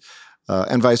caricatures,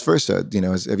 and vice versa.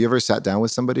 Have you ever sat down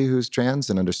with somebody who's trans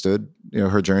and understood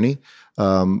her journey?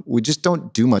 We just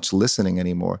don't do much listening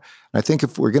anymore. And I think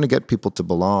if we're going to get people to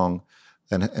belong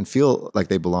and feel like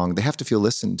they belong, they have to feel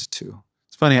listened to.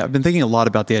 It's funny. I've been thinking a lot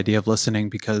about the idea of listening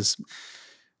because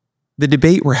the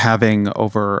debate we're having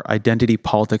over identity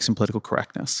politics and political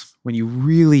correctness, when you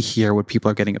really hear what people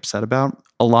are getting upset about,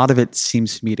 a lot of it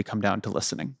seems to me to come down to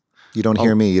listening. You don't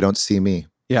hear me, you don't see me.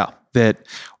 Yeah.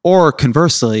 Or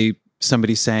conversely,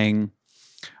 somebody saying,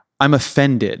 I'm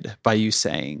offended by you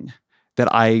saying that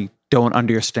I don't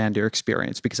understand your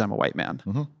experience because I'm a white man.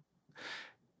 Mm-hmm.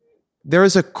 There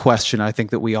is a question I think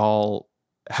that we all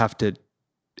have to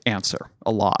answer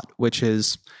a lot, which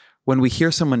is, when we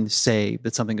hear someone say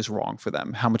that something is wrong for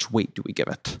them, how much weight do we give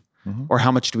it? Mm-hmm. Or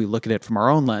how much do we look at it from our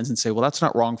own lens and say, well, that's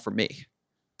not wrong for me.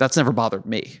 That's never bothered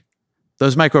me.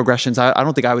 Those microaggressions, I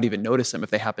don't think I would even notice them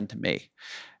if they happened to me.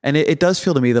 And it does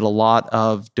feel to me that a lot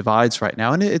of divides right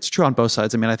now, and it's true on both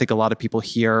sides. I mean, I think a lot of people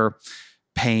hear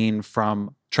pain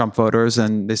from Trump voters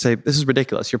and they say, this is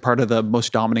ridiculous. You're part of the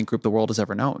most dominant group the world has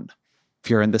ever known. If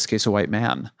you're, in this case, a white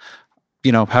man,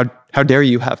 how dare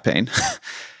you have pain?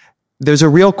 There's a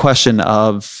real question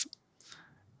of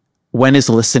when is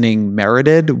listening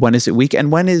merited, when is it weak,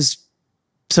 and when is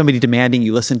somebody demanding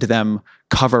you listen to them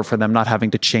cover for them not having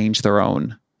to change their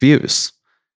own views?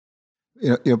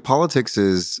 Politics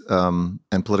is and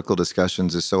political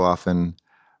discussions is so often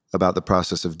about the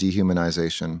process of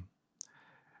dehumanization,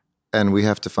 and we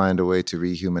have to find a way to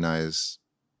rehumanize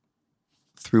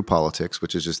through politics,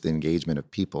 which is just the engagement of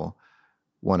people,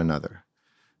 one another.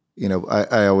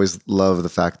 I always love the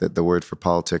fact that the word for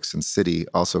politics and city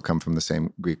also come from the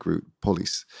same Greek root,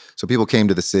 polis. So people came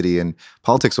to the city, and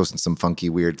politics wasn't some funky,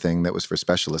 weird thing that was for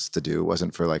specialists to do. It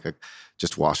wasn't for like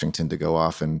just Washington to go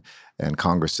off and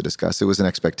Congress to discuss. It was an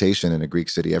expectation in a Greek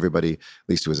city. Everybody, at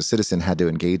least who was a citizen, had to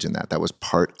engage in that. That was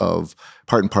part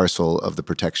and parcel of the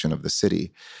protection of the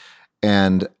city.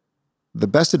 And the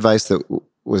best advice that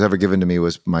was ever given to me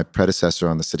was my predecessor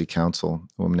on the city council,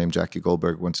 a woman named Jackie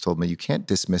Goldberg, once told me, you can't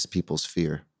dismiss people's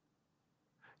fear.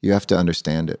 You have to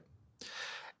understand it.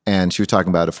 And she was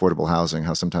talking about affordable housing,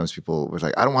 how sometimes people were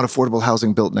like, I don't want affordable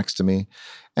housing built next to me.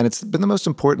 And it's been the most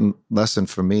important lesson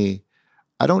for me.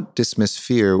 I don't dismiss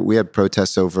fear. We had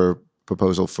protests over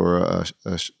proposal for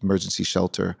a emergency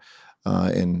shelter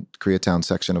in Koreatown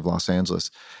section of Los Angeles.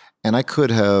 And I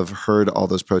could have heard all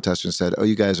those protesters and said, oh,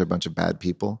 you guys are a bunch of bad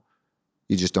people.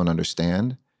 You just don't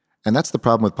understand. And that's the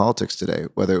problem with politics today,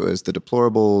 whether it was the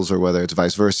deplorables or whether it's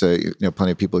vice versa.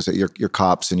 Plenty of people who say you're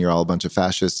cops and you're all a bunch of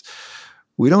fascists.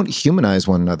 We don't humanize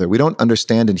one another. We don't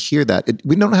understand and hear that.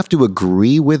 We don't have to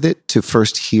agree with it to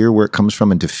first hear where it comes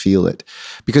from and to feel it.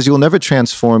 Because you'll never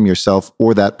transform yourself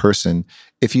or that person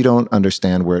if you don't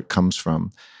understand where it comes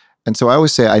from. And so I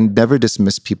always say I never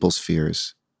dismiss people's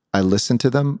fears. I listen to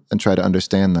them and try to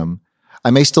understand them. I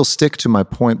may still stick to my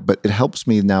point, but it helps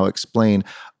me now explain,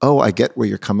 oh, I get where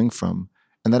you're coming from.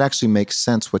 And that actually makes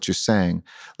sense what you're saying.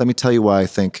 Let me tell you why I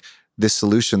think this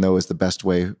solution, though, is the best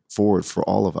way forward for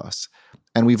all of us.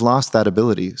 And we've lost that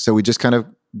ability. So we just kind of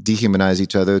dehumanize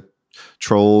each other,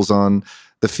 trolls on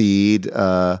the feed,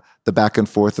 the back and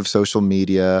forth of social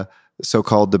media,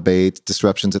 so-called debates,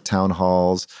 disruptions at town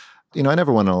halls. I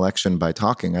never won an election by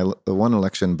talking. I won an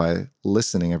election by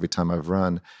listening every time I've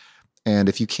run. And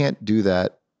if you can't do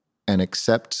that and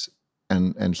accept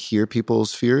and hear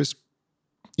people's fears,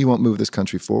 you won't move this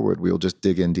country forward. We'll just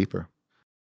dig in deeper.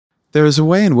 There is a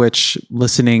way in which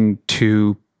listening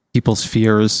to people's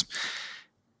fears,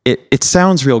 it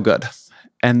sounds real good.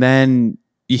 And then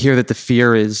you hear that the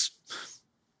fear is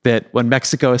that when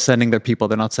Mexico is sending their people,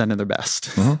 they're not sending their best.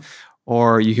 Mm-hmm.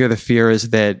 Or you hear the fear is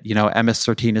that,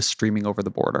 MS-13 is streaming over the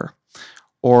border.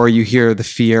 Or you hear the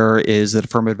fear is that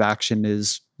affirmative action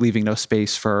is leaving no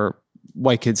space for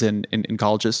white kids in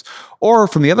colleges. Or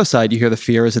from the other side, you hear the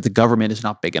fear is that the government is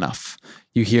not big enough.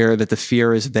 You hear that the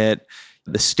fear is that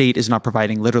the state is not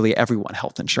providing literally everyone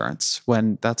health insurance,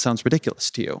 when that sounds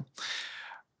ridiculous to you.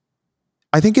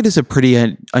 I think it is a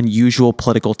pretty unusual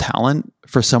political talent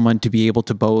for someone to be able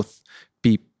to both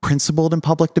be principled in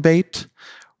public debate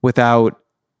without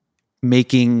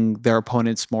making their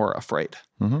opponents more afraid.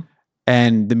 Mm-hmm.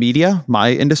 And the media,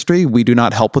 my industry, we do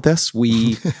not help with this.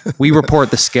 We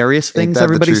report the scariest things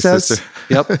everybody says. Sister?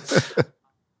 Yep.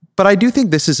 But I do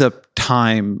think this is a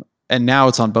time, and now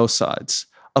it's on both sides,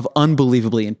 of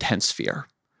unbelievably intense fear.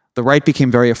 The right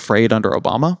became very afraid under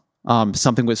Obama.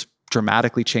 Something was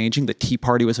dramatically changing. The Tea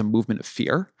Party was a movement of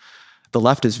fear. The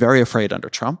left is very afraid under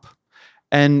Trump.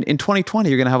 And in 2020,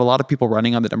 you're going to have a lot of people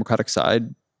running on the Democratic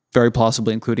side, very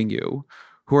plausibly including you,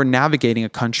 who are navigating a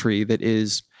country that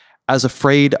is as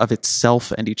afraid of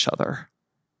itself and each other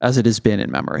as it has been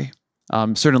in memory,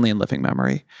 certainly in living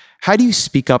memory. How do you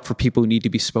speak up for people who need to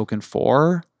be spoken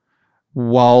for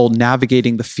while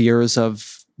navigating the fears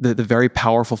of the very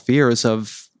powerful fears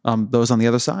of those on the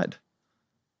other side?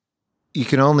 You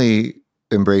can only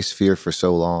embrace fear for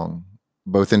so long,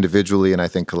 both individually and I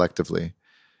think collectively.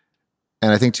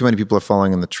 And I think too many people are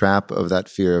falling in the trap of that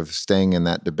fear of staying in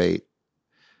that debate.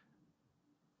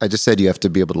 I just said you have to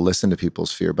be able to listen to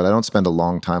people's fear, but I don't spend a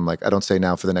long time, I don't say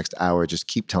now for the next hour, just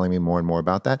keep telling me more and more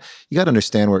about that. You got to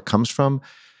understand where it comes from.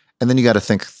 And then you got to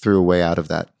think through a way out of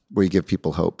that, where you give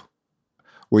people hope,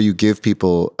 where you give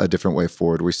people a different way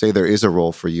forward, where you say there is a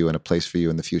role for you and a place for you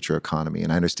in the future economy.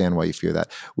 And I understand why you fear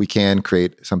that. We can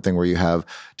create something where you have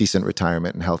decent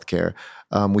retirement and healthcare.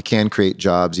 We can create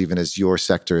jobs even as your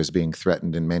sector is being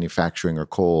threatened in manufacturing or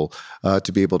coal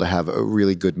to be able to have a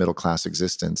really good middle-class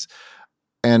existence.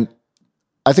 And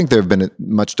I think there have been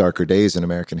much darker days in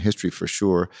American history for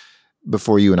sure,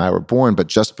 before you and I were born, but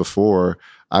just before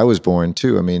I was born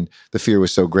too. I mean, the fear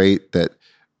was so great that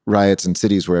riots in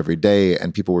cities were every day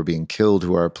and people were being killed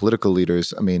who are political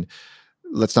leaders. I mean,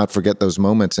 let's not forget those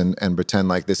moments and pretend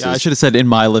like this is... I should have said in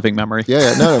my living memory.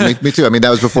 Yeah, no, me too. I mean,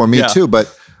 that was before me too.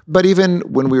 But even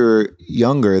when we were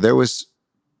younger, there was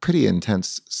pretty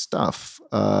intense stuff.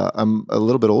 I'm a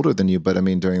little bit older than you, but I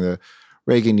mean, during the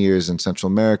Reagan years in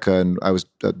Central America, and I was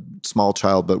a small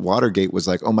child, but Watergate was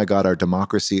like, oh my God, our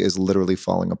democracy is literally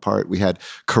falling apart. We had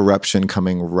corruption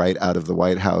coming right out of the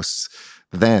White House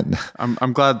then.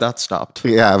 I'm glad that stopped.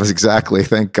 Yeah, it was exactly.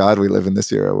 Thank God we live in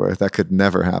this era where that could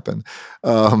never happen.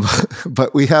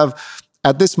 But we have,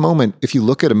 at this moment, if you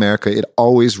look at America, it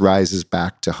always rises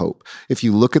back to hope. If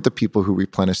you look at the people who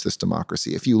replenish this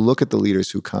democracy, if you look at the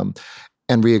leaders who come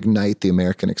and reignite the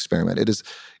American experiment, it is,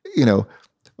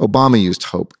 Obama used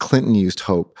hope, Clinton used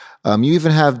hope. You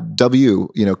even have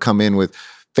come in with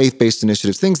faith-based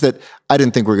initiatives, things that I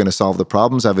didn't think were going to solve the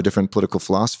problems. I have a different political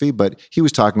philosophy, but he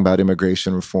was talking about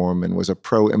immigration reform and was a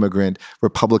pro-immigrant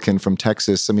Republican from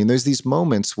Texas. I mean, there's these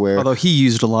moments where... Although he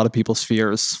used a lot of people's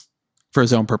fears for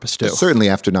his own purpose too. Certainly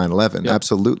after 9/11, Yep.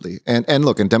 Absolutely. And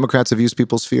look, and Democrats have used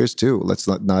people's fears too. Let's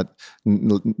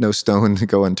no stone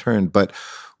go unturned. But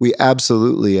we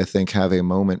absolutely, I think, have a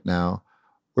moment now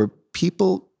where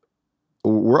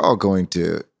we're all going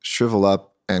to shrivel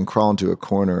up and crawl into a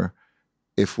corner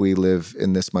if we live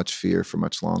in this much fear for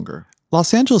much longer.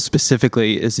 Los Angeles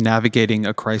specifically is navigating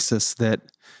a crisis that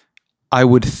I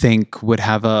would think would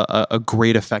have a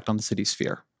great effect on the city's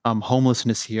fear.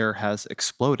 Homelessness here has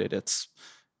exploded.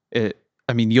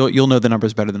 You'll know the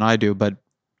numbers better than I do, but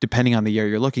depending on the year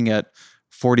you're looking at,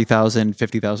 40,000,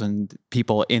 50,000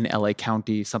 people in LA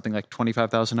County, something like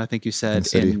 25,000, I think you said,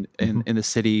 in the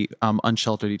city,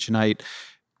 unsheltered each night.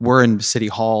 We're in City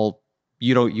Hall.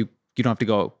 You don't have to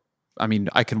go. I mean,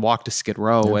 I can walk to Skid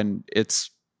Row, and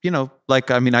it's,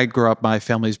 I grew up, my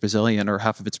family's Brazilian, or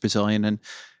half of it's Brazilian, and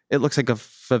it looks like a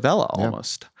favela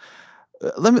almost.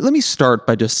 Let me start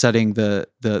by just setting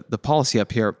the policy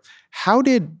up here.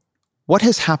 What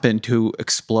has happened to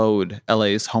explode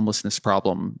LA's homelessness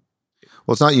problem?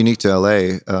 Well, it's not unique to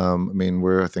LA.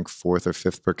 We're, I think, 4th or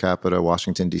 5th per capita.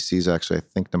 Washington, D.C. is actually, I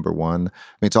think, number 1.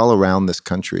 It's all around this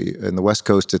country. In the West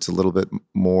Coast, it's a little bit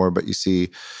more, but you see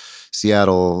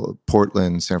Seattle,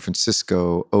 Portland, San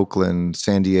Francisco, Oakland,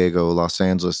 San Diego, Los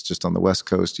Angeles, just on the West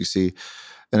Coast, you see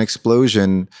an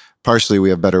explosion. Partially, we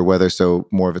have better weather, so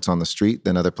more of it's on the street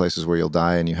than other places where you'll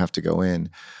die and you have to go in.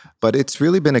 But it's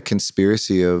really been a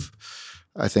conspiracy of,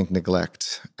 I think,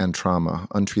 neglect and trauma,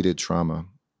 untreated trauma.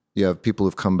 You have people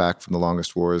who've come back from the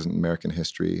longest wars in American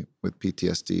history with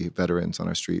PTSD, veterans on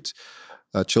our streets,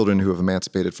 children who have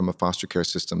emancipated from a foster care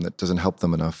system that doesn't help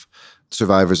them enough,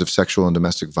 survivors of sexual and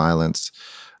domestic violence,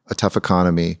 a tough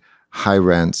economy, high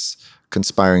rents,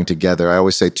 conspiring together. I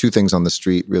always say 2 things on the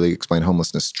street really explain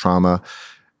homelessness: trauma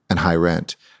and high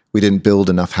rent. We didn't build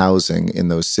enough housing in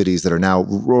those cities that are now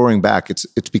roaring back. It's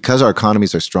because our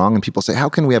economies are strong, and people say, how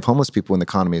can we have homeless people when the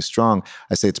economy is strong?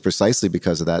 I say it's precisely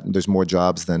because of that. And there's more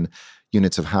jobs than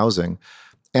units of housing.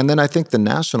 And then I think the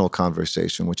national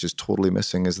conversation, which is totally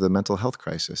missing, is the mental health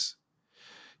crisis.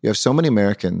 You have so many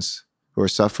Americans who are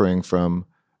suffering from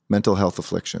mental health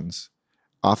afflictions,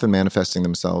 often manifesting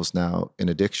themselves now in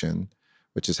addiction,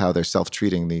 which is how they're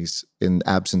self-treating these in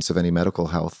absence of any medical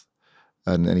health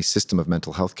and any system of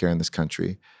mental health care in this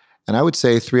country. And I would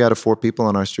say 3 out of 4 people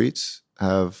on our streets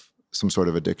have some sort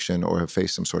of addiction or have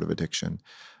faced some sort of addiction.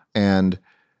 And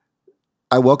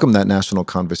I welcome that national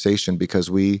conversation because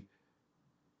we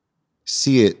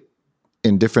see it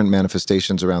in different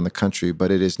manifestations around the country,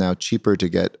 but it is now cheaper to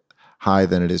get high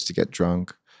than it is to get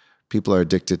drunk. People are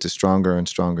addicted to stronger and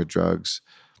stronger drugs.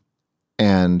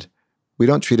 And we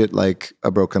don't treat it like a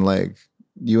broken leg.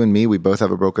 You and me, we both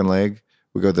have a broken leg.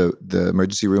 We go to the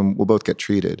emergency room, we'll both get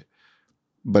treated.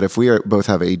 But if we both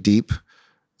have a deep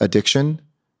addiction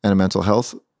and a mental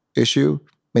health issue,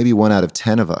 maybe 1 out of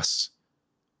 10 of us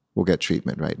will get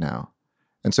treatment right now.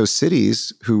 And so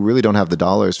cities who really don't have the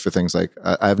dollars for things like,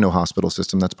 I have no hospital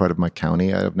system, that's part of my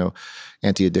county. I have no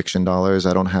anti-addiction dollars.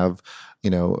 I don't have, I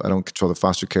don't control the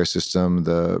foster care system,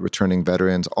 the returning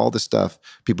veterans, all the stuff,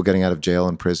 people getting out of jail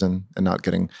and prison and not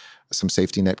getting some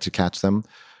safety net to catch them.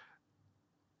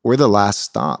 We're the last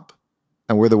stop.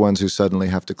 And we're the ones who suddenly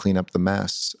have to clean up the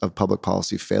mess of public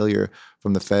policy failure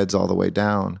from the feds all the way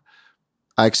down.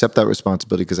 I accept that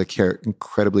responsibility because I care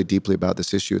incredibly deeply about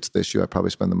this issue. It's the issue I probably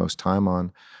spend the most time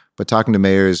on. But talking to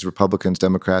mayors, Republicans,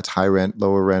 Democrats, high rent,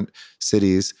 lower rent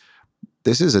cities,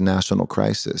 this is a national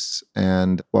crisis.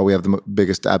 And while we have the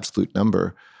biggest absolute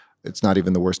number, it's not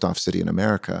even the worst off city in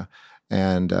America.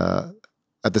 And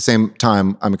at the same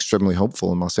time, I'm extremely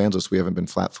hopeful in Los Angeles. We haven't been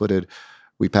flat-footed.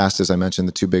 We passed, as I mentioned,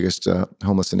 the 2 biggest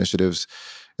homeless initiatives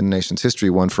in the nation's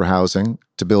history, one for housing,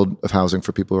 to build housing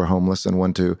for people who are homeless, and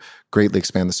one to greatly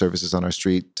expand the services on our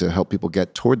street to help people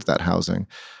get towards that housing.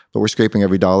 But we're scraping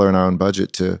every dollar in our own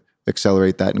budget to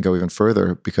accelerate that and go even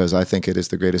further because I think it is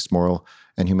the greatest moral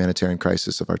and humanitarian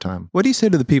crisis of our time. What do you say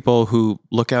to the people who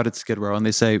look out at Skid Row and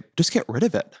they say, just get rid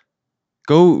of it?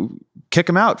 Go kick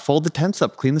them out, fold the tents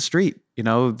up, clean the street.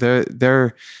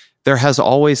 there has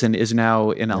always and is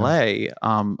now in LA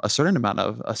a certain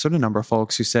number of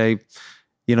folks who say,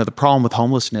 the problem with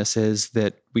homelessness is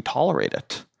that we tolerate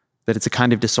it, that it's a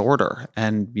kind of disorder,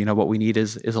 and what we need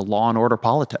is a law and order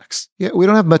politics. Yeah, we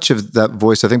don't have much of that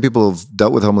voice. I think people have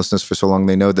dealt with homelessness for so long,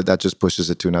 they know that just pushes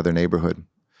it to another neighborhood.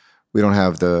 We don't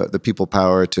have the people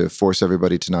power to force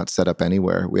everybody to not set up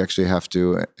anywhere. We actually have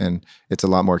to, and it's a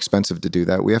lot more expensive to do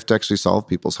that. We have to actually solve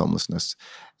people's homelessness.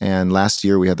 And last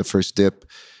year we had the first dip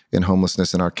in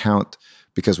homelessness in our count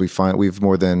because we've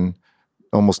more than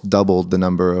almost doubled the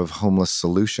number of homeless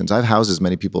solutions. I've housed as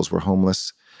many people as were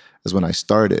homeless as when I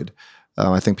started.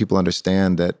 I think people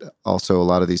understand that also a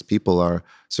lot of these people are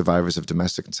survivors of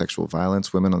domestic and sexual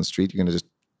violence. Women on the street, you're going to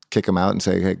just kick them out and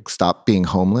say, hey, stop being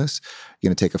homeless. You're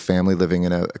going to take a family living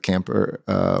in a camper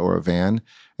or a van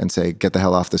and say, get the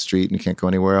hell off the street and you can't go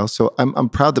anywhere else. So I'm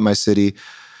proud that my city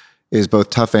is both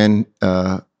tough and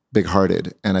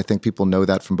big-hearted. And I think people know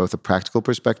that from both a practical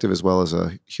perspective as well as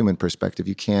a human perspective.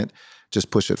 You can't just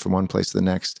push it from one place to the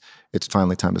next. It's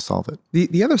finally time to solve it.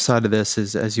 The other side of this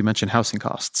is, as you mentioned, housing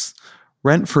costs.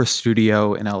 Rent for a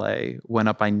studio in LA went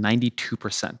up by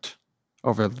 92%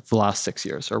 over the last 6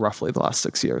 years, or roughly the last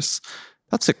 6 years.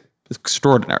 That's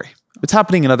extraordinary. It's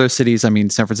happening in other cities. I mean,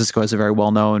 San Francisco has a very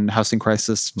well-known housing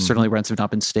crisis. Certainly rents have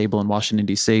not been stable in Washington,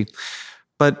 D.C.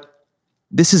 But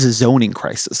this is a zoning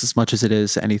crisis as much as it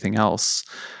is anything else.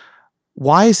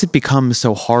 Why has it become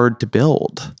so hard to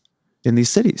build in these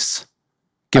cities,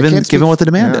 given what the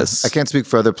demand is? I can't speak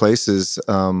for other places,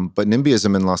 but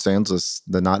NIMBYism in Los Angeles,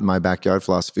 the not in my backyard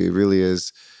philosophy, really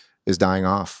is dying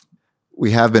off.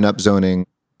 We have been upzoning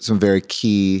some very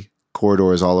key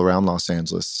corridors all around Los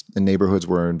Angeles in neighborhoods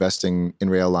where we're investing in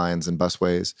rail lines and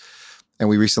busways. And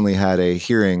we recently had a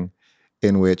hearing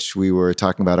in which we were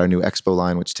talking about our new Expo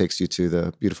line, which takes you to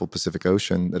the beautiful Pacific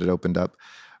Ocean that had opened up,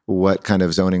 what kind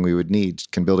of zoning we would need.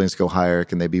 Can buildings go higher?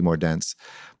 Can they be more dense?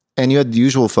 And you had the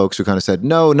usual folks who kind of said,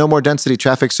 no more density.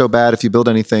 Traffic's so bad. If you build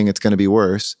anything, it's going to be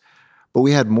worse. But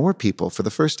we had more people for the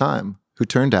first time who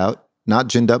turned out, not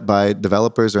ginned up by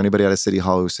developers or anybody out of City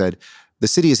Hall, who said, the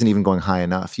city isn't even going high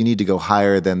enough. You need to go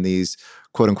higher than these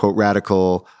quote unquote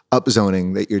radical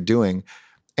upzoning that you're doing.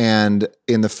 And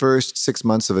in the first 6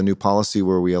 months of a new policy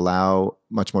where we allow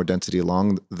much more density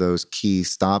along those key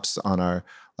stops on our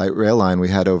light rail line, we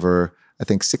had over, I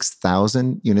think,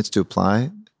 6,000 units to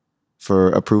apply for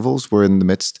approvals. We're in the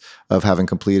midst of having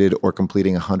completed or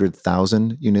completing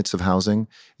 100,000 units of housing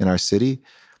in our city.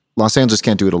 Los Angeles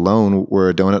can't do it alone. We're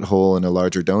a donut hole in a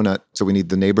larger donut, so we need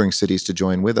the neighboring cities to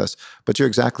join with us. But you're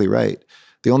exactly right.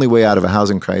 The only way out of a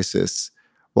housing crisis,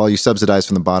 while you subsidize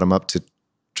from the bottom up to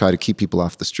try to keep people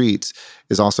off the streets,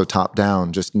 is also top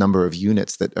down, just number of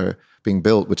units that are being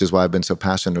built, which is why I've been so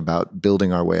passionate about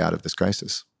building our way out of this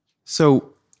crisis.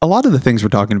 So a lot of the things we're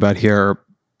talking about here,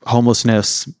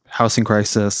 homelessness, housing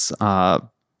crisis,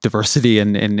 diversity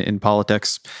in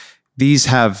politics, these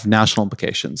have national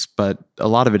implications, but a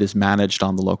lot of it is managed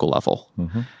on the local level.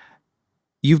 Mm-hmm.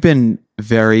 You've been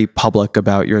very public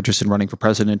about your interest in running for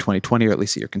president in 2020, or at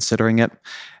least that you're considering it.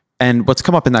 And what's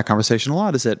come up in that conversation a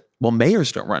lot is that, well,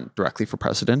 mayors don't run directly for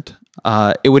president.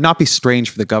 It would not be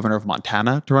strange for the governor of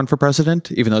Montana to run for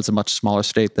president, even though it's a much smaller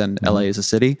state than LA is a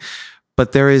city.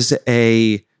 But there is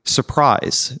a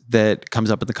surprise that comes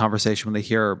up in the conversation when they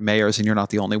hear mayors, and you're not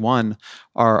the only one,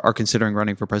 are considering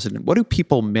running for president. What do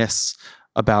people miss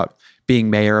about being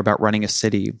mayor, about running a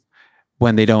city,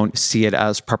 when they don't see it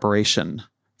as preparation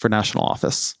for national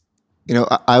office? You know,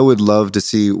 I would love to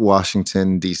see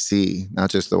Washington, D.C., not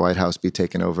just the White House, be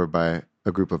taken over by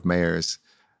a group of mayors.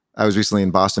 I was recently in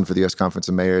Boston for the U.S. Conference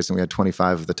of Mayors, and we had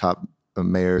 25 of the top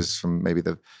mayors from maybe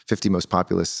the 50 most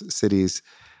populous cities.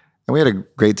 And we had a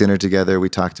great dinner together. We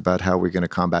talked about how we're going to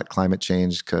combat climate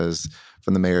change, because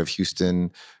from the mayor of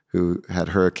Houston, who had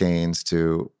hurricanes,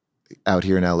 to out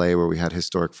here in LA, where we had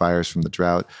historic fires from the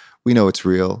drought, we know it's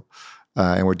real,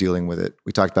 and we're dealing with it.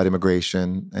 We talked about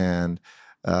immigration, and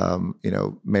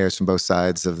mayors from both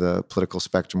sides of the political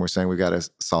spectrum were saying we got to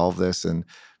solve this and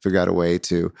figure out a way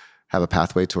to have a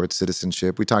pathway towards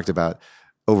citizenship. We talked about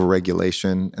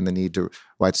overregulation and the need to,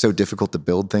 why it's so difficult to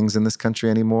build things in this country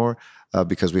anymore,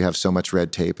 because we have so much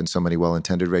red tape and so many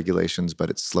well-intended regulations, but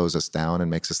it slows us down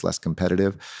and makes us less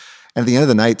competitive. And at the end of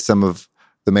the night, some of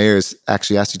the mayors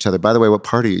actually asked each other, by the way, what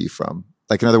party are you from?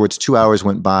 Like, in other words, 2 hours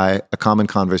went by, a common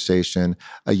conversation,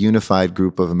 a unified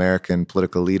group of American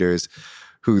political leaders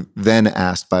who then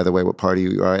asked, by the way, what party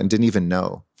you are, and didn't even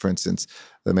know. For instance,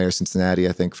 the mayor of Cincinnati,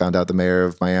 I think, found out the mayor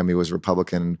of Miami was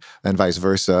Republican and vice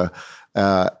versa,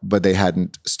 but they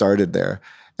hadn't started there.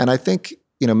 And I think,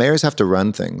 mayors have to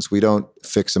run things. We don't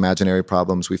fix imaginary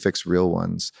problems. We fix real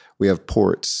ones. We have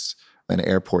ports. and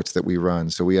airports that we run.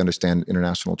 So we understand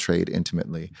international trade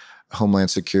intimately. Homeland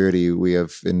Security, we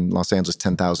have in Los Angeles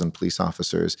 10,000 police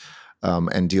officers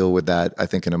and deal with that, I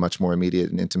think, in a much more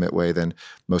immediate and intimate way than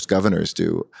most governors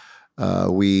do.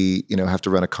 We have to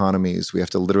run economies. We have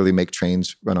to literally make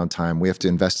trains run on time. We have to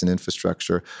invest in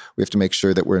infrastructure. We have to make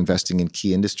sure that we're investing in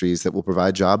key industries that will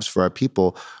provide jobs for our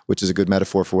people, which is a good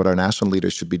metaphor for what our national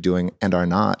leaders should be doing and are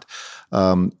not.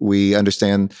 We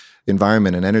understand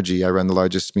environment and energy. I run the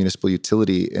largest municipal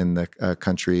utility in the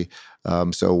country.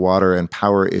 So water and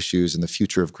power issues and the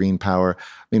future of green power.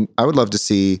 I mean, I would love to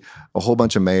see a whole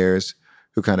bunch of mayors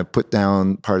who kind of put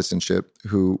down partisanship,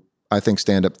 who I think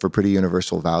stand up for pretty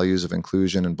universal values of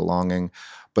inclusion and belonging,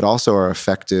 but also are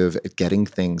effective at getting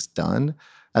things done.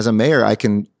 As a mayor, I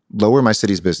can lower my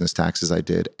city's business taxes, I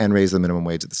did, and raise the minimum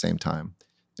wage at the same time.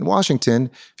 In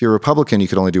Washington, if you're a Republican, you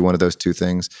could only do one of those two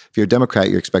things. If you're a Democrat,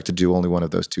 you're expected to do only one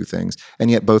of those two things. And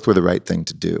yet both were the right thing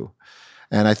to do.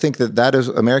 And I think that is,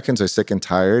 Americans are sick and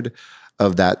tired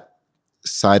of that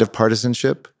side of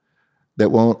partisanship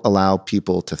that won't allow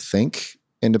people to think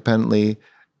independently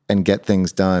and get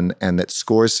things done, and that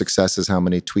scores success is how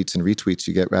many tweets and retweets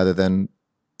you get rather than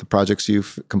the projects you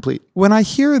complete. When I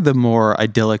hear the more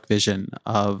idyllic vision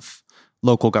of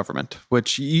local government,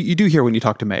 which you do hear when you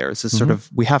talk to mayors, is sort of,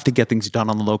 we have to get things done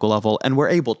on the local level, and we're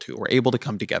able to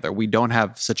come together. We don't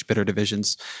have such bitter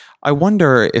divisions. I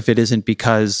wonder if it isn't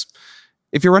because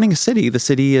if you're running a city, the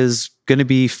city is going to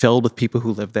be filled with people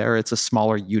who live there. It's a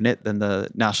smaller unit than the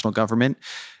national government.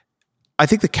 I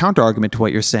think the counter argument to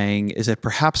what you're saying is that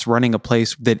perhaps running a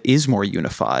place that is more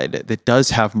unified, that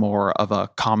does have more of a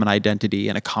common identity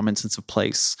and a common sense of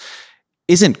place,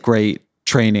 isn't great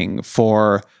training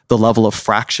for the level of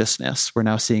fractiousness we're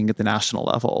now seeing at the national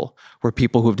level, where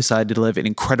people who have decided to live in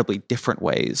incredibly different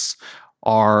ways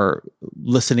are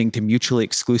listening to mutually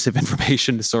exclusive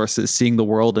information sources, seeing the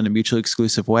world in a mutually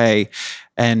exclusive way.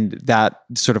 And that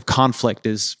sort of conflict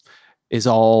is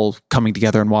all coming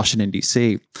together in Washington,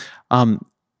 D.C.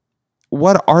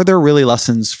 What are there really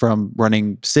lessons from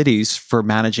running cities for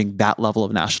managing that level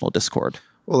of national discord?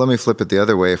 Well, let me flip it the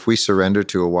other way. If we surrender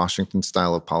to a Washington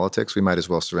style of politics, we might as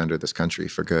well surrender this country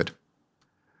for good.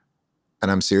 And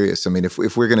I'm serious. I mean, if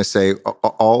we're going to say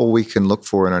all we can look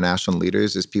for in our national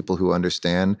leaders is people who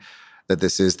understand that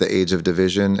this is the age of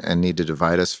division and need to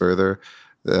divide us further,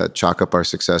 chalk up our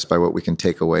success by what we can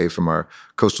take away from our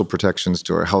coastal protections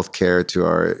to our health care, to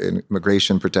our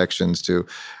immigration protections, to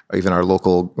even our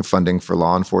local funding for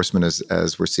law enforcement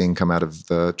as we're seeing come out of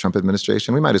the Trump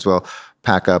administration, we might as well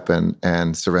pack up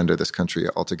and surrender this country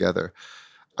altogether.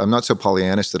 I'm not so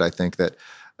Pollyannish that I think that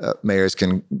mayors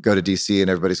can go to D.C. and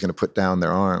everybody's going to put down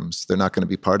their arms. They're not going to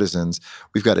be partisans.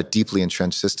 We've got a deeply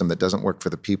entrenched system that doesn't work for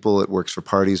the people. It works for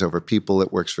parties over people.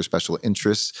 It works for special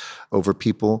interests over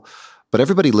people. But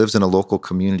everybody lives in a local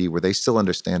community where they still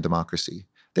understand democracy.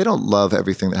 They don't love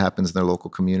everything that happens in their local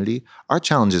community. Our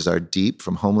challenges are deep,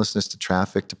 from homelessness to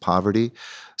traffic to poverty.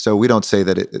 So we don't say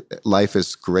that life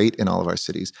is great in all of our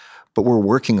cities, but we're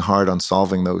working hard on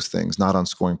solving those things, not on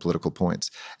scoring political points.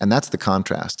 And that's the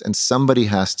contrast. And somebody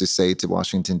has to say to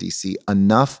Washington, D.C.,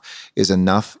 enough is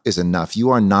enough is enough.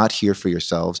 You are not here for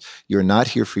yourselves. You're not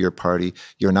here for your party.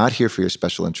 You're not here for your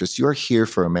special interests. You're here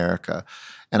for America.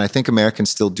 And I think Americans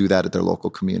still do that at their local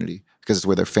community because it's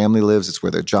where their family lives, it's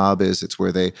where their job is, it's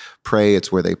where they pray, it's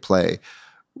where they play.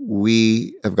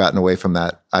 We have gotten away from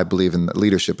that, I believe, in the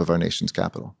leadership of our nation's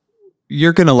capital.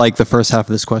 You're going to like the first half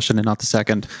of this question and not the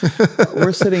second.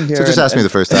 We're sitting here. So just ask me the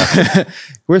first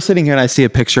half. We're sitting here and I see a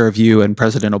picture of you and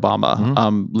President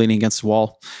Obama leaning against the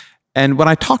wall. And when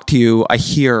I talk to you, I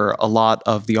hear a lot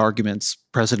of the arguments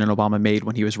President Obama made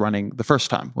when he was running the first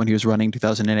time, when he was running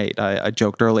 2008. I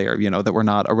joked earlier, that we're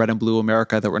not a red and blue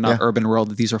America, that we're not urban rural,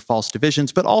 that these are false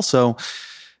divisions, but also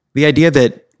the idea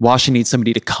that Washington needs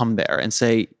somebody to come there and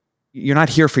say, you're not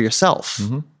here for yourself.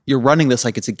 You're running this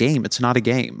like it's a game. It's not a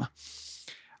game.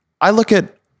 I look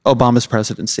at Obama's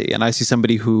presidency and I see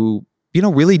somebody who,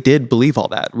 really did believe all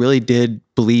that, really did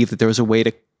believe that there was a way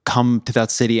to come to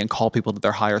that city and call people to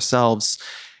their higher selves.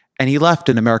 And he left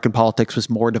and American politics was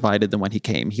more divided than when he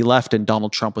came. He left and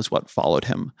Donald Trump was what followed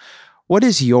him. What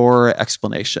is your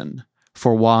explanation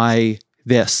for why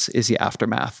this is the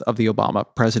aftermath of the Obama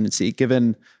presidency,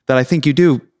 given that I think you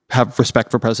do have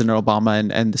respect for President Obama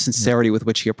and the sincerity with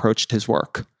which he approached his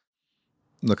work?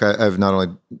 Look, I have not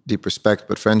only deep respect,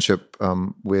 but friendship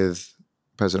with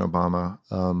President Obama,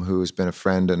 who has been a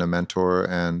friend and a mentor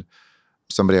and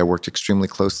somebody I worked extremely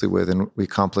closely with, and we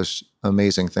accomplished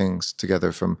amazing things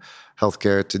together, from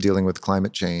healthcare to dealing with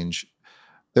climate change.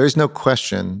 There is no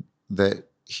question that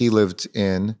he lived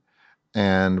in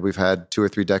And we've had 2 or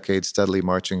 3 decades steadily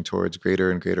marching towards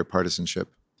greater and greater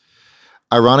partisanship.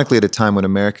 Ironically, at a time when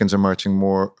Americans are marching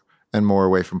more and more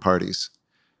away from parties.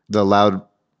 The loud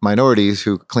minorities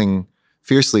who cling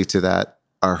fiercely to that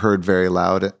are heard very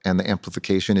loud, and the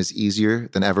amplification is easier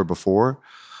than ever before.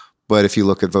 But if you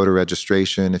look at voter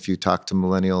registration, if you talk to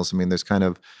millennials, I mean, there's kind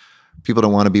of, people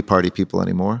don't want to be party people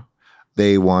anymore.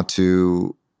 They want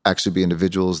to actually be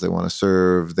individuals. They want to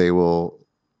serve. They will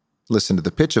listen to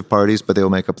the pitch of parties, but they will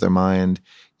make up their mind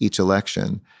each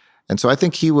election. And so I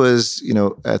think he was,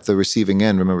 at the receiving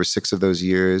end. Remember, 6 of those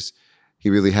years, he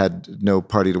really had no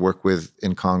party to work with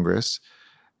in Congress.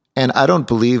 And I don't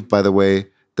believe, by the way,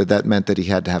 that meant that he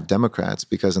had to have Democrats,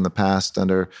 because in the past,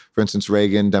 under, for instance,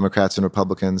 Reagan, Democrats and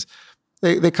Republicans,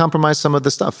 they compromised some of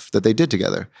the stuff that they did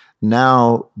together.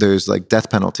 Now there's like death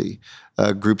penalty,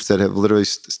 groups that have literally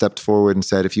stepped forward and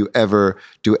said, if you ever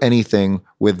do anything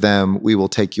with them, we will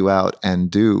take you out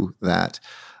and do that.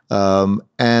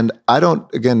 And I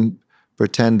don't, again,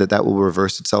 pretend that will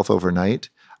reverse itself overnight.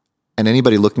 And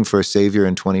anybody looking for a savior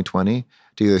in 2020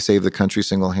 to either save the country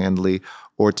single-handedly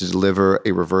or to deliver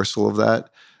a reversal of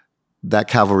that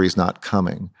cavalry is not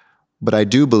coming. But I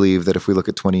do believe that if we look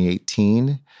at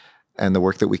 2018 and the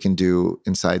work that we can do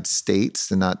inside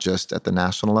states and not just at the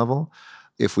national level,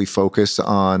 if we focus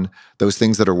on those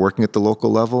things that are working at the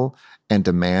local level and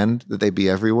demand that they be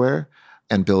everywhere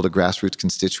and build a grassroots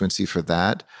constituency for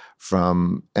that,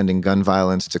 from ending gun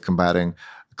violence to combating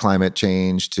climate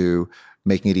change to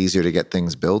making it easier to get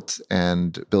things built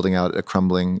and building out a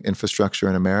crumbling infrastructure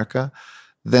in America,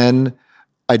 then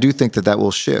I do think that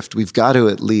will shift. We've got to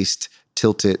at least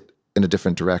tilt it in a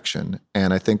different direction.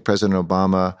 And I think President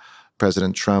Obama,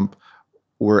 President Trump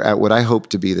were at what I hope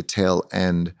to be the tail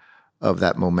end of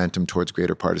that momentum towards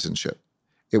greater partisanship.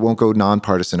 It won't go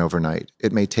nonpartisan overnight.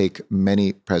 It may take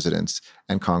many presidents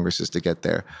and Congresses to get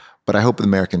there. But I hope the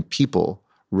American people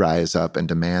rise up and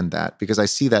demand that, because I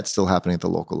see that still happening at the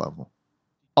local level.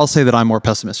 I'll say that I'm more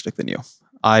pessimistic than you.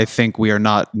 I think we are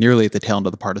not nearly at the tail end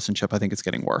of the partisanship. I think it's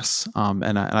getting worse.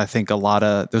 And I think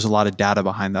there's a lot of data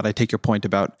behind that. I take your point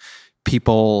about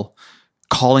people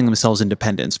calling themselves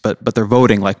independents, but they're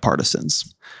voting like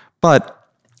partisans. But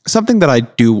something that I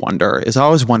do wonder is, I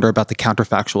always wonder about the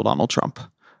counterfactual Donald Trump.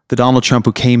 The Donald Trump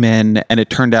who came in and it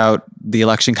turned out the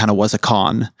election kind of was a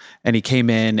con. And he came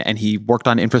in and he worked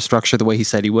on infrastructure the way he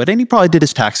said he would. And he probably did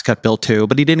his tax cut bill too,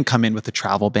 but he didn't come in with the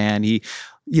travel ban. He,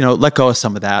 let go of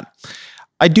some of that.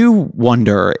 I do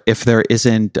wonder if there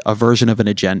isn't a version of an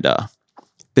agenda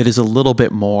that is a little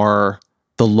bit more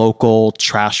the local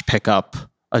trash pickup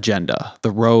agenda,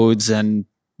 the roads and,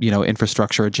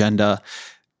 infrastructure agenda.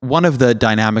 One of the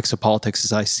dynamics of politics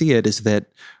as I see it is that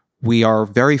we are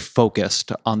very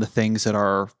focused on the things that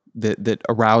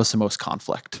arouse the most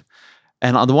conflict.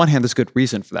 And on the one hand, there's good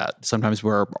reason for that. Sometimes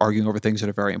we're arguing over things that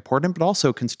are very important, but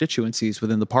also constituencies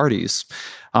within the parties.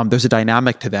 There's a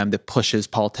dynamic to them that pushes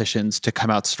politicians to come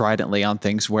out stridently on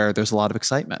things where there's a lot of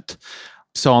excitement.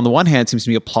 So on the one hand, it seems to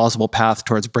me a plausible path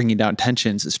towards bringing down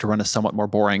tensions is to run a somewhat more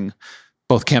boring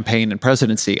both campaign and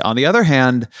presidency. On the other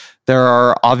hand, there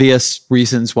are obvious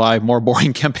reasons why more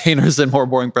boring campaigners and more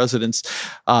boring presidents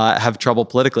have trouble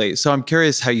politically. So I'm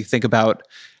curious how you think about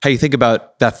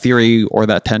that theory or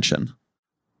that tension.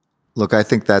 Look, I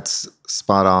think that's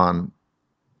spot on,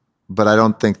 but I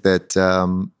don't think that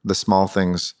the small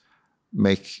things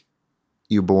make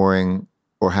you boring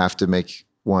or have to make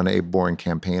one a boring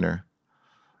campaigner.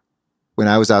 When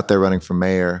I was out there running for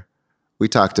mayor, we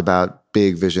talked about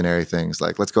big visionary things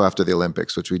like, let's go after the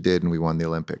Olympics, which we did, and we won the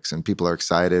Olympics. And people are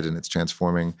excited, and it's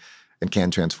transforming and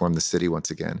can transform the city once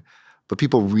again. But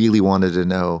people really wanted to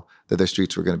know that their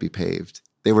streets were going to be paved.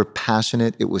 They were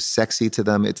passionate. It was sexy to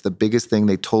them. It's the biggest thing.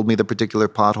 They told me the particular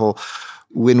pothole.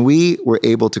 When we were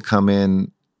able to come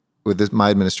in with my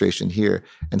administration here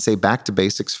and say, back to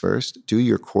basics first, do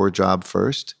your core job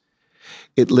first,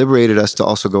 it liberated us to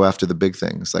also go after the big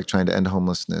things, like trying to end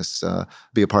homelessness,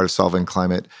 be a part of solving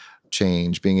climate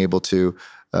change, being able to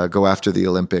go after the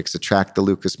Olympics, attract the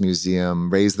Lucas Museum,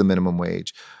 raise the minimum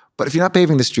wage. But if you're not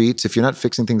paving the streets, if you're not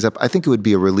fixing things up, I think it would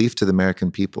be a relief to the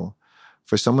American people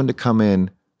for someone to come in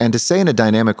and to say in a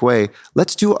dynamic way,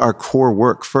 let's do our core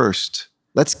work first.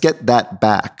 Let's get that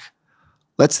back.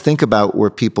 Let's think about where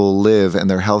people live and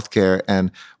their healthcare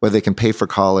and whether they can pay for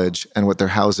college and what their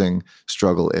housing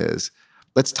struggle is.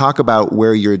 Let's talk about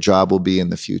where your job will be in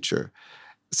the future.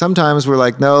 Sometimes we're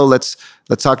like, no, let's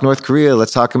talk North Korea,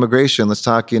 let's talk immigration, let's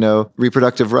talk,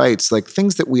 reproductive rights, like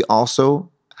things that we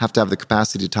also have to have the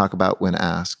capacity to talk about when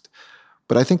asked.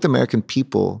 But I think the American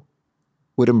people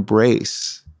would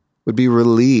embrace, would be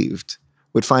relieved,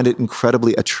 would find it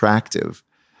incredibly attractive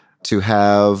to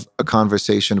have a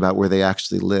conversation about where they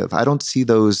actually live. I don't see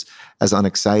those as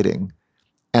unexciting.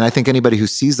 And I think anybody who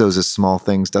sees those as small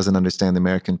things doesn't understand the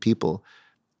American people.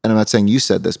 And I'm not saying you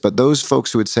said this, but those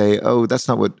folks who would say, oh, that's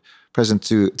not what presidents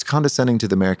do, it's condescending to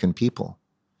the American people.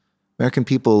 American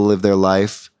people live their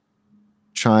life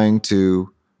trying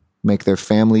to make their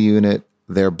family unit,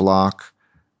 their block,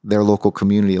 their local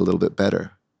community a little bit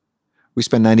better. We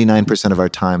spend 99% of our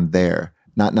time there,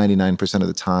 not 99% of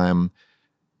the time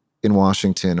in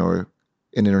Washington or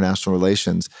in international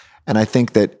relations. And I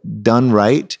think that done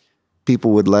right,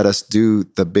 people would let us do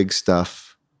the big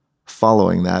stuff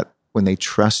following that when they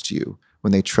trust you,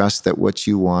 when they trust that what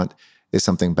you want is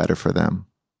something better for them.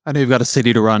 I know you've got a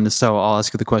city to run, so I'll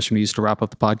ask you the question we used to wrap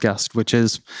up the podcast, which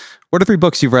is, what are 3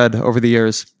 books you've read over the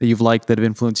years that you've liked, that have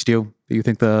influenced you, that you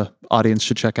think the audience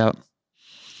should check out?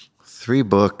 3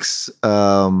 books.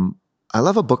 I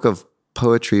love a book of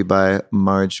poetry by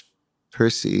Marge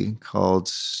Percy called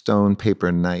Stone,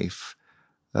 Paper, Knife.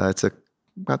 It's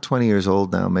about 20 years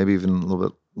old now, maybe even a little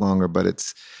bit longer, but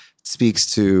it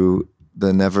speaks to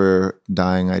the never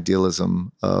dying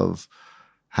idealism of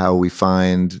how we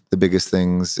find the biggest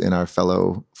things in our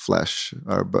fellow flesh,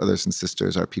 our brothers and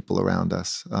sisters, our people around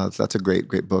us. That's a great,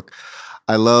 great book.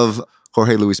 I love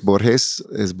Jorge Luis Borges,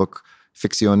 his book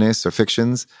Ficciones or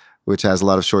Fictions, which has a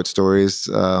lot of short stories.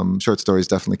 Short stories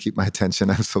definitely keep my attention.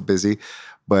 I'm so busy.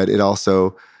 But it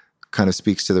also kind of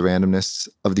speaks to the randomness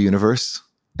of the universe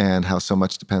and how so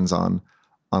much depends on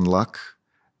luck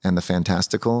and the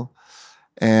fantastical.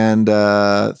 And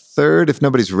third, if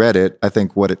nobody's read it, I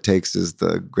think What It Takes is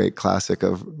the great classic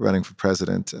of running for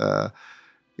president. In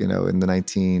the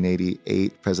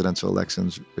 1988 presidential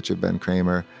elections, Richard Ben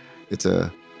Cramer. It's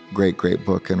a great, great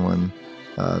book and one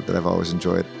that I've always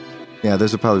enjoyed. Yeah,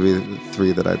 those would probably be the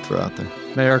 3 that I'd throw out there.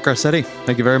 Mayor Eric Garcetti,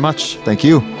 thank you very much. Thank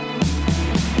you.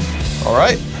 All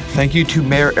right. Thank you to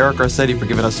Mayor Eric Garcetti for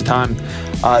giving us the time.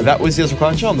 That was the Ezra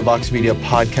Klein Show on the Vox Media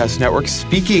Podcast Network.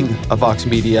 Speaking of Vox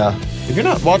Media, if you're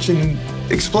not watching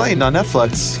Explained on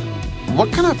Netflix,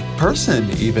 what kind of person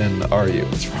even are you?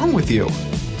 What's wrong with you?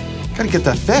 Gotta get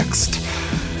that fixed.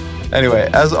 Anyway,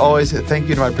 as always, thank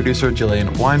you to my producer, Jillian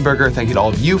Weinberger. Thank you to all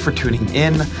of you for tuning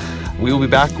in. We will be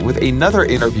back with another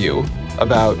interview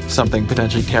about something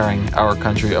potentially tearing our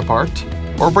country apart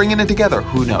or bringing it together.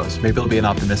 Who knows? Maybe it'll be an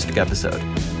optimistic episode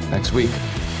next week.